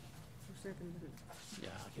seconded it? Yeah,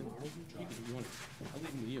 you want, I'll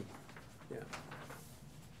leave them with you. Yeah.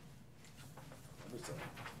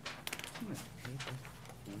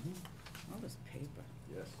 All this paper.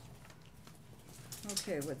 Yes.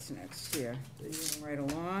 Okay, what's next here? Moving right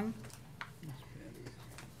along.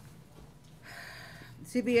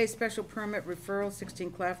 CBA special permit referral,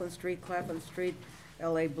 16 Claflin Street,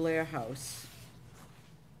 L.A. Blair House.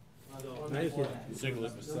 Thank you. Ziegler.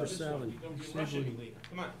 Number 7.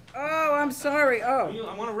 Come on. Oh, I'm sorry, oh.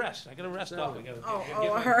 I want to rest. I got to rest up. I gotta Oh, get oh, my-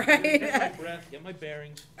 all right. Get my breath, get my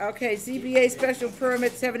bearings. Okay, ZBA special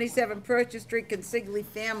permit, 77 Purchase Street, Consigli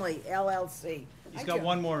Family, LLC. He's got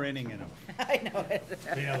one more inning in him. I know it.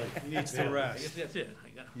 Bailey. He needs to I rest. guess that's it. I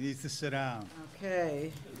got He needs to sit down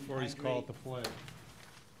Okay. before he's called to play.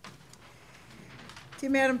 To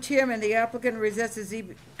Madam Chairman, the applicant requests a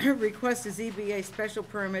ZBA special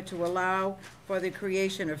permit to allow for the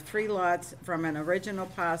creation of 3 lots from an original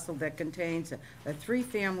parcel that contains a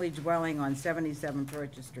 3-family dwelling on 77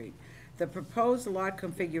 Purchase Street. The proposed lot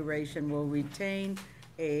configuration will retain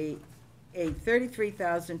a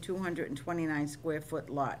 33,229 square foot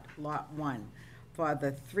lot, Lot 1, for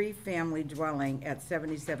the 3-family dwelling at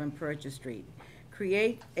 77 Purchase Street.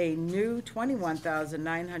 Create a new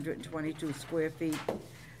 21,922 square feet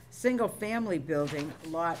single-family building,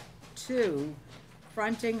 Lot 2,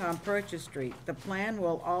 fronting on Purchase Street. The plan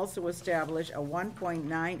will also establish a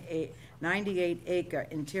 1.98 acre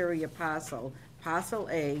interior parcel, Parcel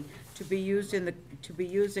A, to to be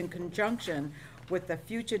used in conjunction with the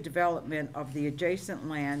future development of the adjacent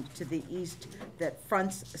land to the east that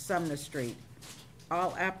fronts Sumner Street.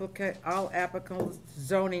 All applicable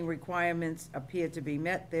zoning requirements appear to be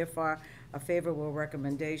met, therefore, a favorable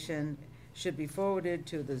recommendation should be forwarded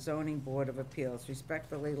to the Zoning Board of Appeals.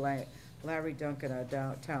 Respectfully, Larry Duncan,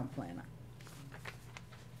 our town planner.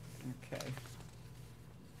 Okay.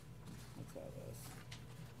 That's all this.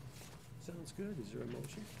 Sounds good. Is there a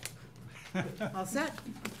motion? All set?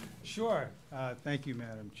 Sure. Thank you,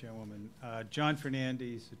 Madam Chairwoman. John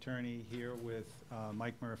Fernandez, attorney, here with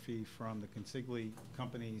Mike Murphy from the Consigli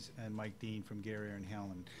Companies and Mike Dean from Gary and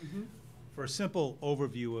Helen. For a simple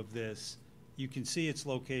overview of this, you can see its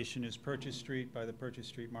location is Purchase Street by the Purchase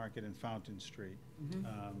Street Market and Fountain Street,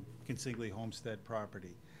 Consigli Homestead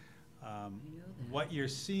property. What you're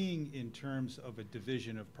seeing in terms of a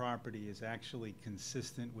division of property is actually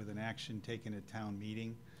consistent with an action taken at town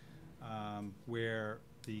meeting, where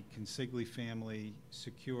the Consigli family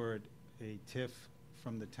secured a TIF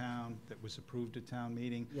from the town that was approved at town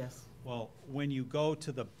meeting. Yes. Well, when you go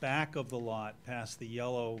to the back of the lot, past the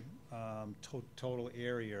yellow total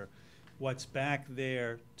area, what's back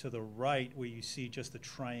there to the right, where you see just a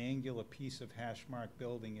triangular piece of hash mark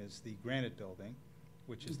building, is the Granite Building,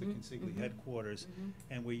 which is the Consigli headquarters,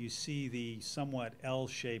 and where you see the somewhat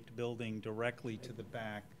L-shaped building directly to the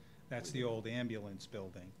back, that's the old ambulance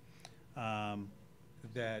building.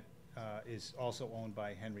 That is also owned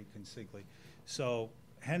by Henry Consigli. So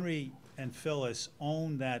Henry and Phyllis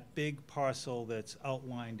own that big parcel that's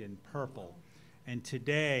outlined in purple. And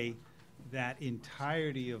today, that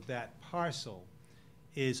entirety of that parcel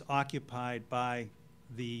is occupied by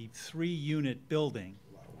the 3-unit building,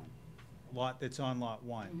 lot that's on Lot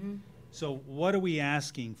 1. So what are we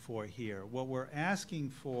asking for here? What we're asking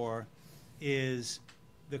for is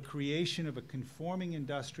the creation of a conforming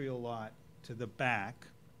industrial lot to the back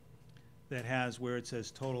that has where it says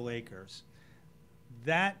total acres.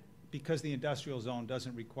 That, because the industrial zone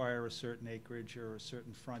doesn't require a certain acreage or a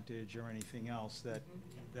certain frontage or anything else,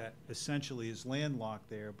 that essentially is landlocked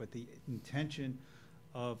there, but the intention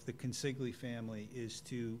of the Consigli family is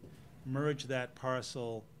to merge that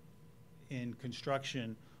parcel in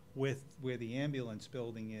construction with where the ambulance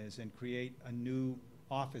building is and create a new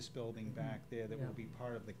office building back there that will be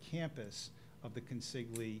part of the campus of the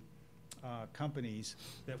Consigli companies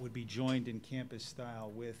that would be joined in campus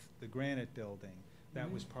style with the Granite Building. That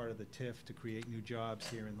was part of the TIF to create new jobs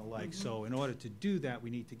here and the like. So in order to do that, we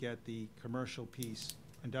need to get the commercial piece,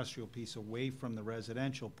 industrial piece, away from the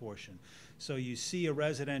residential portion. So you see a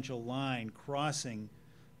residential line crossing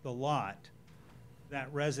the lot. That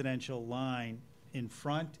residential line in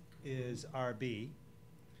front is RB,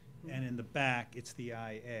 and in the back, it's the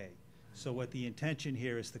IA. So what the intention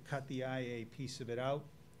here is to cut the IA piece of it out,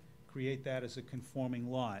 create that as a conforming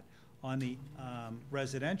lot. On the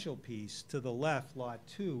residential piece, to the left, Lot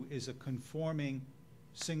 2 is a conforming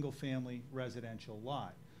single-family residential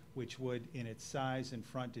lot, which would, in its size and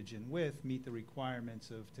frontage and width, meet the requirements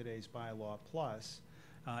of today's bylaw plus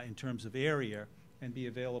in terms of area, and be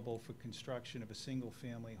available for construction of a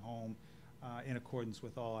single-family home in accordance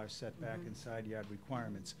with all our setback and side yard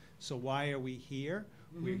requirements. So why are we here?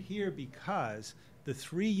 We're here because the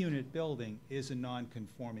 3-unit building is a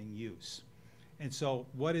non-conforming use. And so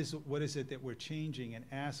what is it that we're changing and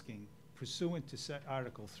asking? Pursuant to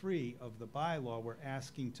Article 3 of the bylaw, we're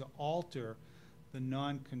asking to alter the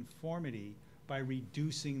non-conformity by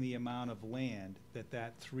reducing the amount of land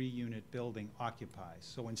that 3-unit building occupies.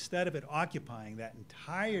 So instead of it occupying that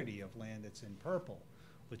entirety of land that's in purple,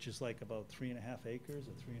 which is like about 3.5 acres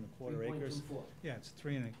or 3 1/4 acres. 3.24. Yeah, it's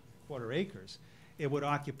 3 1/4 acres. It would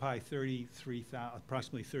occupy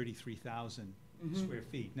approximately 33,000 square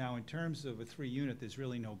feet. Now, in terms of a 3-unit, there's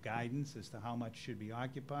really no guidance as to how much should be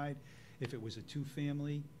occupied. If it was a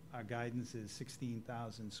 2-family, our guidance is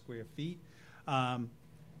 16,000 square feet.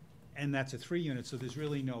 And that's a 3-unit, so there's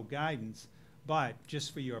really no guidance. But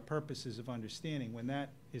just for your purposes of understanding, when that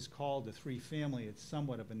is called a 3-family, it's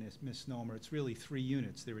somewhat of a misnomer. It's really 3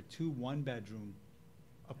 units. There are 2 1-bedroom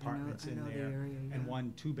apartments in there and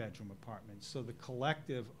 1 2-bedroom apartment. So the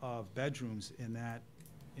collective of bedrooms in that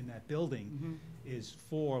building is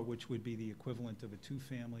 4, which would be the equivalent of a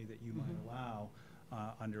 2-family that you might allow.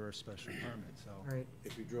 under a special permit, so. Right.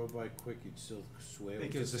 If you drove by quick, you'd still swear I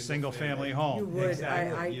think it it was was a single-family home. You would.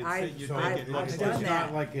 Exactly. You'd I- think- you'd So think I've it looks done like- it's that.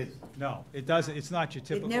 not like it, No, it doesn't, it's not your It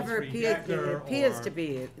typical never appears, three-decker it appears or- to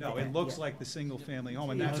be. No, it looks yeah. like the single-family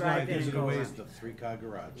home, and You that's drive why in there's and no go ways. is the three-car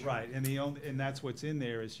garage. Right, and and that's what's in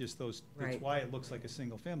there is just those, that's Right. why it looks like a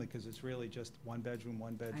single family, because it's really just one bedroom,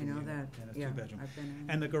 I know unit, that, and a yeah, two-bedroom. I've been in.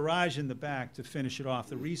 And the garage in the back, to finish it off,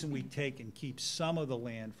 the reason we take and keep some of the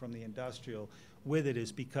land from the industrial with it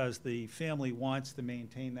is because the family wants to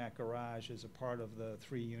maintain that garage as a part of the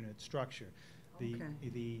three-unit structure.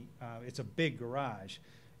 It's a big garage.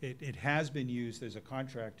 It has been used as a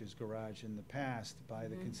contractor's garage in the past by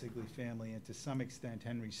the Consigli family, and to some extent,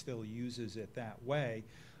 Henry still uses it that way.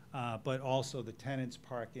 But also the tenants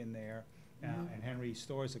park in there, and Henry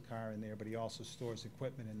stores a car in there, but he also stores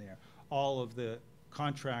equipment in there. All of the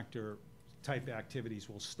contractor-type activities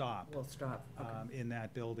will stop We'll stop, okay. in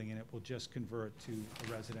that building, and it will just convert to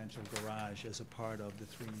a residential garage as a part of the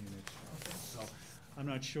three-unit structure. So I'm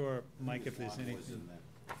not sure, Mike, if there's Lawnmower's anything. in there.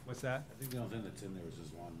 What's that? I think the only thing that's in there is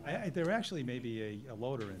his lawnmower. There actually may be a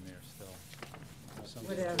loader in there still. Some-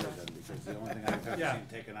 Whatever. Because the only thing I've ever Yeah. seen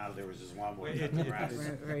taken out of there was his lawnmower. It- and the it- grass.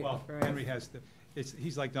 Right, Well, right. Henry has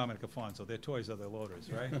he's like Dominic Afonso, their toys are their loaders,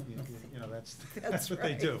 right? You know, that's That's what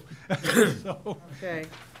they right. do. So, Okay,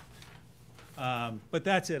 but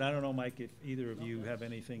that's it. I don't know, Mike, if either of you have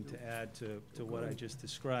anything to add to what I just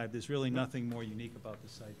described. There's really nothing more unique about the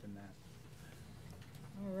site than that.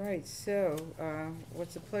 all right, so,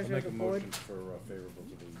 what's the I'll pleasure of make the a board? motion for favorable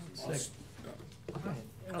to the.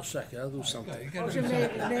 I'll second, I'll do something.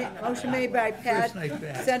 Motion made by Pat, First night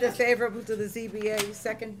back. send it favorable to the ZBA,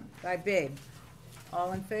 second by Babe.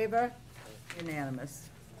 All in favor? Unanimous.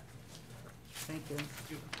 Thank you.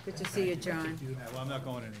 Good to see you, John. Well, I'm not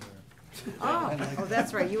going anywhere. Oh,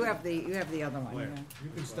 that's right, you have the other one. Where? yeah. You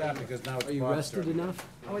can stop because now it's Are you Bob's rested turn. enough?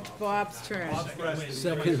 Oh, it's Bob's turn.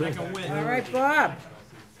 Second. All right, Bob.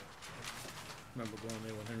 Remember going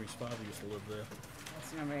there when Henry's father used to live there.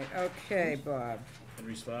 That's number 8. Okay, Bob.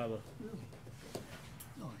 Henry's father.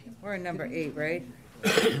 We're in number 8, right?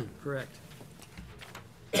 Correct.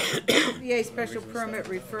 ZBA special permit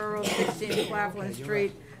referral, 16 Claflin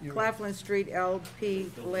Street, LP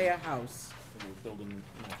Blair House. When we were building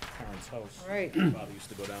my parents' house. All right. Father used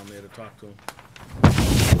to go down there to talk to him.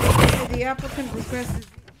 The applicant requests a ZBA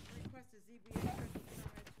special permit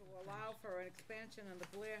to allow for an expansion on the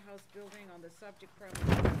Blair House building on the subject premise.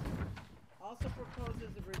 Also proposes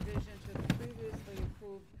a revision to the previously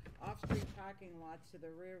approved off-street parking lots to the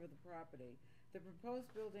rear of the property. The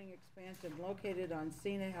proposed building expansion located on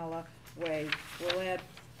Sinahella Way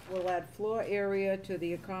will add floor area to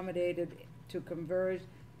the accommodated to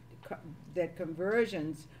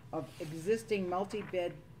conversions of existing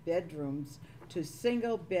multi-bed bedrooms to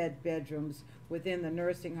single-bed bedrooms within the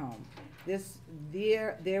nursing home.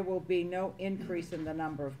 There will be no increase in the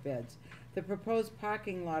number of beds. The proposed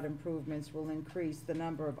parking lot improvements will increase the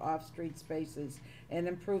number of off-street spaces and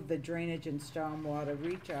improve the drainage and stormwater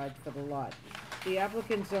recharge for the lot. The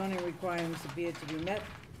applicant's zoning requirements appear to be met,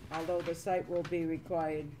 although the site plan will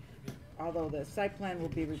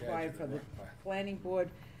be required for the planning board.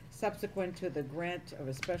 Subsequent to the grant of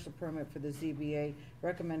a special permit for the ZBA,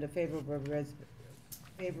 recommend a favorable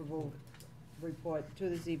report to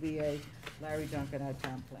the ZBA. Larry Duncan, our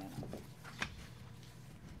town planner.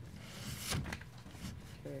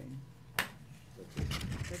 Okay.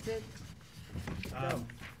 That's it?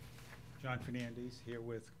 John Fernandez here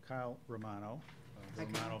with Kyle Romano, the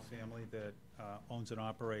Hi, Kyle. Romano family that owns and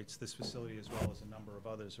operates this facility as well as a number of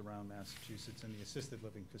others around Massachusetts, and the assisted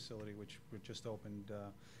living facility, which we just opened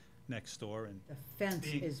next door. And The fence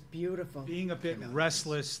Being- is beautiful. being a bit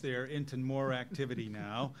restless, they're into more activity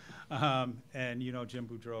now. And you know, Jim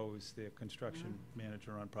Boudreau is the construction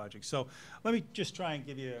manager on projects. So let me just try and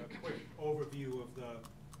give you a quick overview of the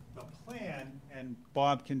plan, and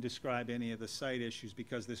Bob can describe any of the site issues,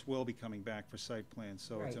 because this will be coming back for site plans.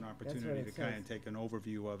 So it's an Right, that's what opportunity it to kind says. of take an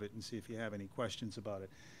overview of it and see if you have any questions about it.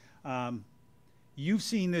 You've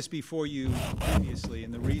seen this before you previously,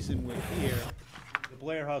 and the reason we're here, the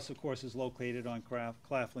Blair House, of course, is located on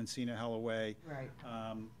Claflin, Sinahella Way. Right.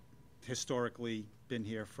 Historically been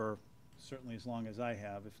here for certainly as long as I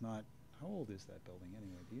have, if not, how old is that building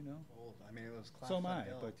anyway, do you know? Old. I mean, it was So am Claflin I,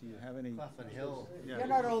 Hill. but do you have any? Claflin Hill. You're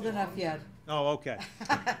not old enough yet. Oh, okay.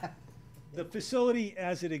 The facility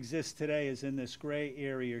as it exists today is in this gray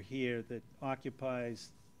area here that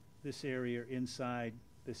occupies this area inside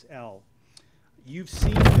this L. You've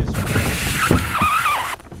seen this.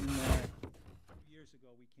 Years ago,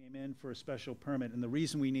 we came in for a special permit, and the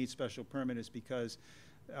reason we need special permit is because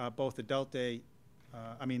both Adult Day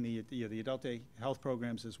the adult day health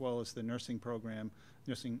programs as well as the nursing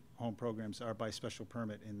home programs are by special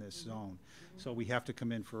permit in this zone. So we have to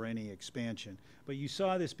come in for any expansion. But you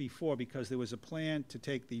saw this before because there was a plan to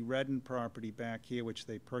take the Redden property back here, which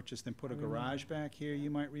they purchased, and put a garage back here, you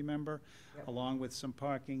might remember, along with some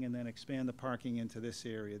parking, and then expand the parking into this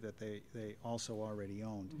area that they also already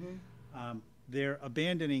owned. They're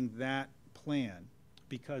abandoning that plan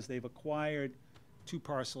because they've acquired 2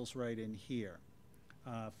 parcels right in here.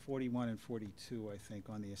 41 and 42, I think,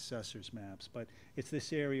 on the assessor's maps. But it's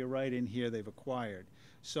this area right in here they've acquired.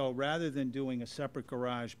 So rather than doing a separate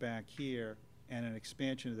garage back here and an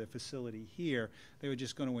expansion of the facility here, they were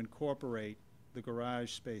just going to incorporate the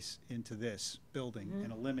garage space into this building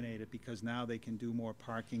and eliminate it, because now they can do more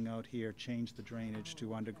parking out here, change the drainage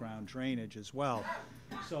to underground drainage as well.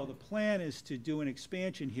 So the plan is to do an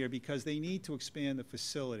expansion here because they need to expand the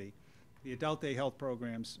facility. The adult day health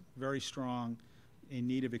program's very strong, in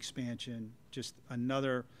need of expansion, just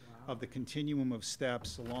another of the continuum of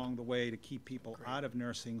steps along the way to keep people out of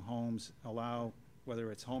nursing homes, allow, whether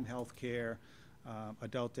it's home health care,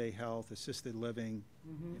 adult day health, assisted living,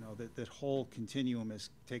 you know, that whole continuum is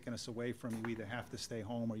taking us away from, you either have to stay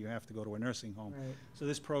home or you have to go to a nursing home. Right. So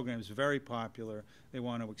this program is very popular. They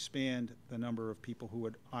want to expand the number of people who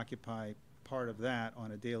would occupy part of that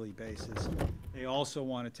on a daily basis. They also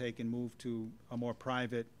want to take and move to a more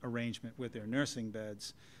private arrangement with their nursing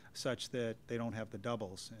beds, such that they don't have the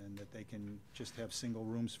doubles and that they can just have single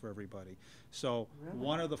rooms for everybody. So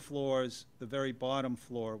one of the floors, the very bottom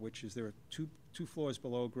floor, which is, there are two floors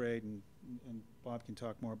below grade, and Bob can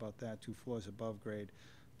talk more about that, 2 floors above grade.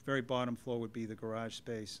 Very bottom floor would be the garage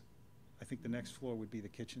space. I think the next floor would be the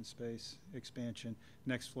kitchen space expansion.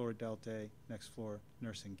 Next floor, adult day. Next floor,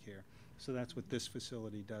 nursing care. So that's what this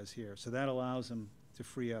facility does here. So that allows them to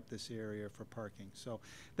free up this area for parking. So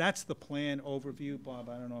that's the plan overview. Bob,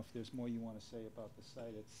 I don't know if there's more you want to say about the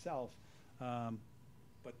site itself,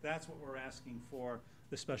 but that's what we're asking for,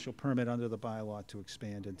 the special permit under the bylaw to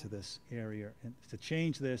expand into this area, and to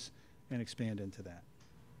change this and expand into that.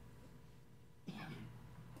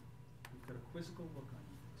 You've got a quizzical look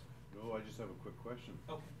on you. No, I just have a quick question.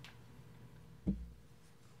 Okay. You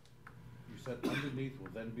said underneath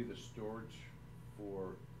will then be the storage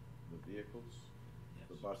for the vehicles?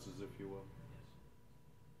 The buses, if you will?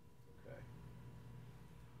 Okay.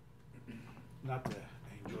 Not that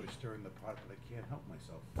I enjoy stirring the pot, but I can't help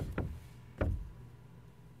myself.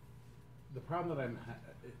 The problem that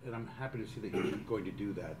and I'm happy to see that you're going to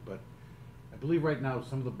do that, but I believe right now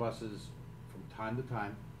some of the buses, from time to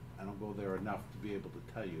time, I don't go there enough to be able to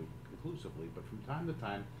tell you conclusively, but from time to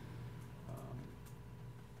time,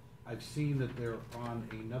 I've seen that they're on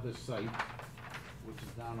another site, which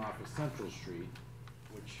is down off of Central Street,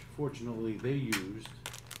 which fortunately they used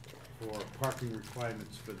for parking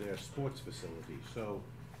requirements for their sports facility. So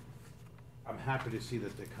I'm happy to see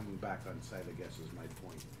that they're coming back on site, I guess is my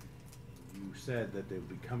point. You said that they'll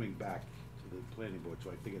be coming back to the planning board,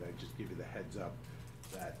 so I figured I'd just give you the heads up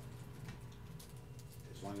that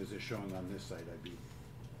as long as they're showing on this site, I'd be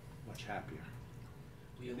much happier.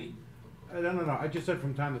 Really? No, I just said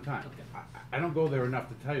from time to time. I don't go there enough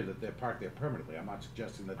to tell you that they're parked there permanently. I'm not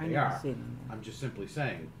suggesting that they are. I'm just simply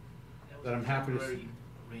saying that I'm happy to see.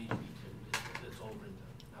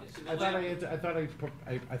 I thought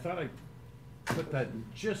I put that in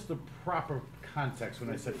just the proper context when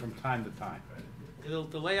I said from time to time. The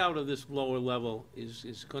layout of this lower level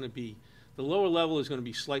is gonna be, the lower level is gonna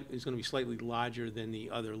be slightly larger than the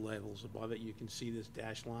other levels above it. You can see this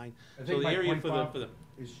dashed line. I So think the my area point, for Bob, the,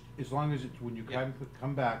 is as long as it's, when you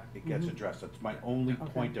come back, it gets addressed. That's my only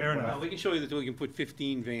point of. Fair enough. we can show you that we can put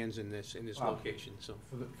 15 vans in this Wow. location, so.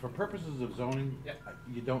 For purposes of zoning, Yeah.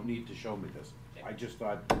 you don't need to show me this. I just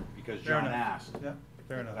thought, because Fair John enough. asked, Yeah,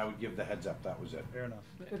 fair that I enough, would give the heads up, that was it. fair enough.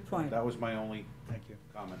 Good point, That was my only Thank you.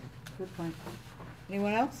 comment. good point.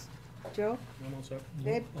 Anyone else? Joe?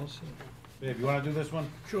 Dave? Babe, you wanna do this one?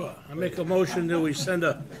 Sure, I make a motion that we send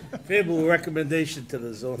a favorable recommendation to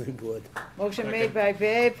the zoning board. Motion made by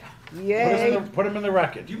Babe, yay. Put him in the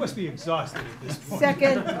record. You must be exhausted at this point.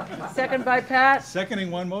 Second by Pat. Seconding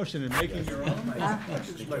one motion and making your own? This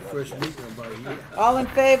is my first meeting in about a year. All in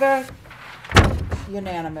favor?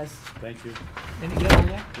 Unanimous. Thank you.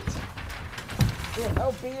 Good,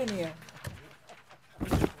 oh, being here.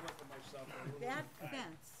 That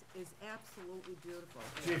fence is absolutely beautiful.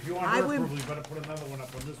 See, if you want I her would- approval, you better put another one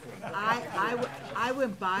up on this one. I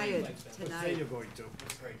went by it Say tonight. you're going to.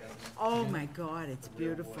 Oh my God, it's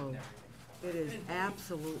beautiful. It is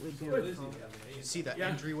absolutely beautiful. You see the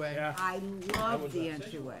entryway, I love the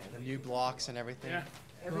entryway. the new blocks and everything?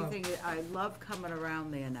 Everything, I love coming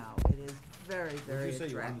around there now. It is very, Did very you say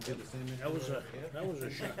you wanted to do attractive. the same? That was a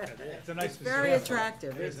shot. It's a nice It's very facility.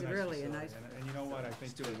 attractive. It is It's a nice really a facility. nice- And you know what, I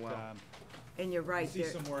think doing that, well. And you're I right, see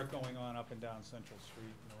there, some work going on up and down Central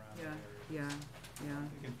Street and around the yeah, area. yeah,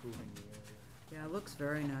 I think improving the area. yeah, it looks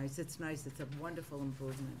very nice. It's nice. It's a wonderful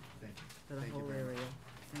improvement Thank you. for the Thank you whole very much. area.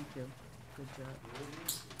 Thank you. Good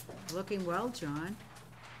job. Looking well, John.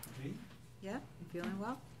 Me? Yeah, feeling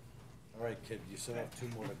well? All right, kid, you still have 2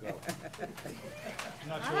 more to go. I'm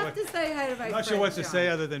not I sure have what, to say hi to my I'm friend not sure what to say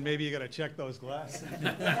John. other than maybe you gotta check those glasses.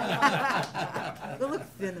 They look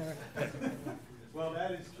thinner. Well,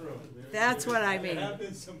 that is true. That's what I mean. There have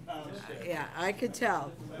been some pounds shed. Yeah, I could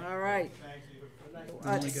tell. All right. Thank you.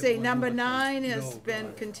 Let's see, number 9 has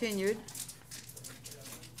been continued.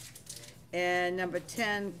 And number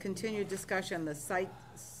 10, continued discussion, the site,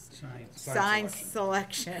 sign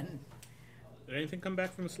selection. Did anything come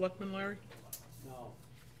back from the selectmen, Larry? No,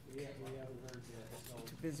 we haven't heard yet, so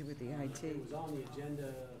Too busy with the it IT. was on the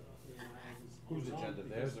agenda, you know, it was Whose on agenda,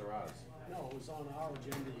 because- theirs or ours? No, it was on our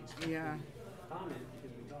agenda, expecting Yeah. comment,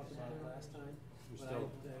 because we talked about it last time, We but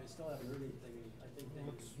still- I still haven't heard anything, and I think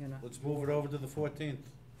they, You know, Let's move it over to the 14th.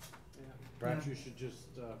 yeah. Perhaps Yeah. you should just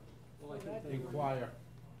Well, I think they were, inquire.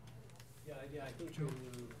 yeah, I think they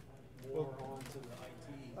were more on to the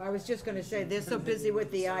IT. I was just gonna say, they're so busy with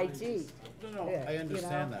the IT. No, Yeah, I you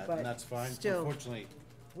understand know, that, but and that's fine. still, Unfortunately,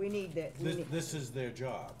 We need that, we this, need, this is their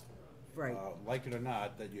job. right. Like it or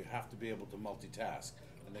not, that you have to be able to multitask.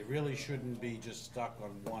 And they really shouldn't be just stuck on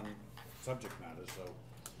one subject matter, so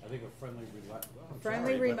I think a friendly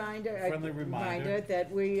Friendly reminder, Friendly reminder. that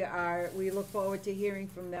we look forward to hearing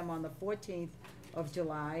from them on the 14th of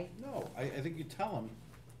July. No, I think you tell them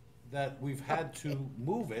that we've had to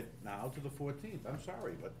move it now to the 14th. I'm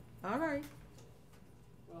sorry, but All right,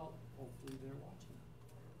 Well, hopefully they're watching.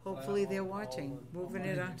 hopefully they're All watching, the- moving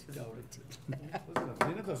it on to the. listen, if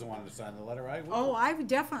Nina doesn't want to sign the letter, I will. Oh, I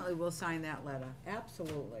definitely will sign that letter,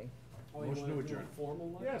 absolutely. Oh, you Motion to wanna do a adjourn. formal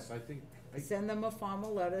one? Yes, I think, Send them a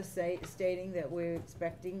formal letter stating that we're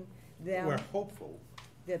expecting them, we're hopeful,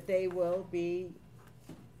 that they will be,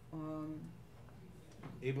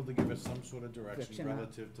 able to give us some sort of direction Direction on-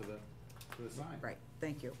 relative to the sign. right,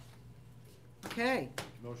 thank you. Okay,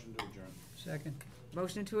 Motion to adjourn. Second.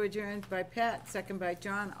 motion to adjourn by Pat, second by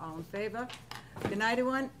John, all in favor? Good night,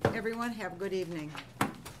 everyone, have a good evening.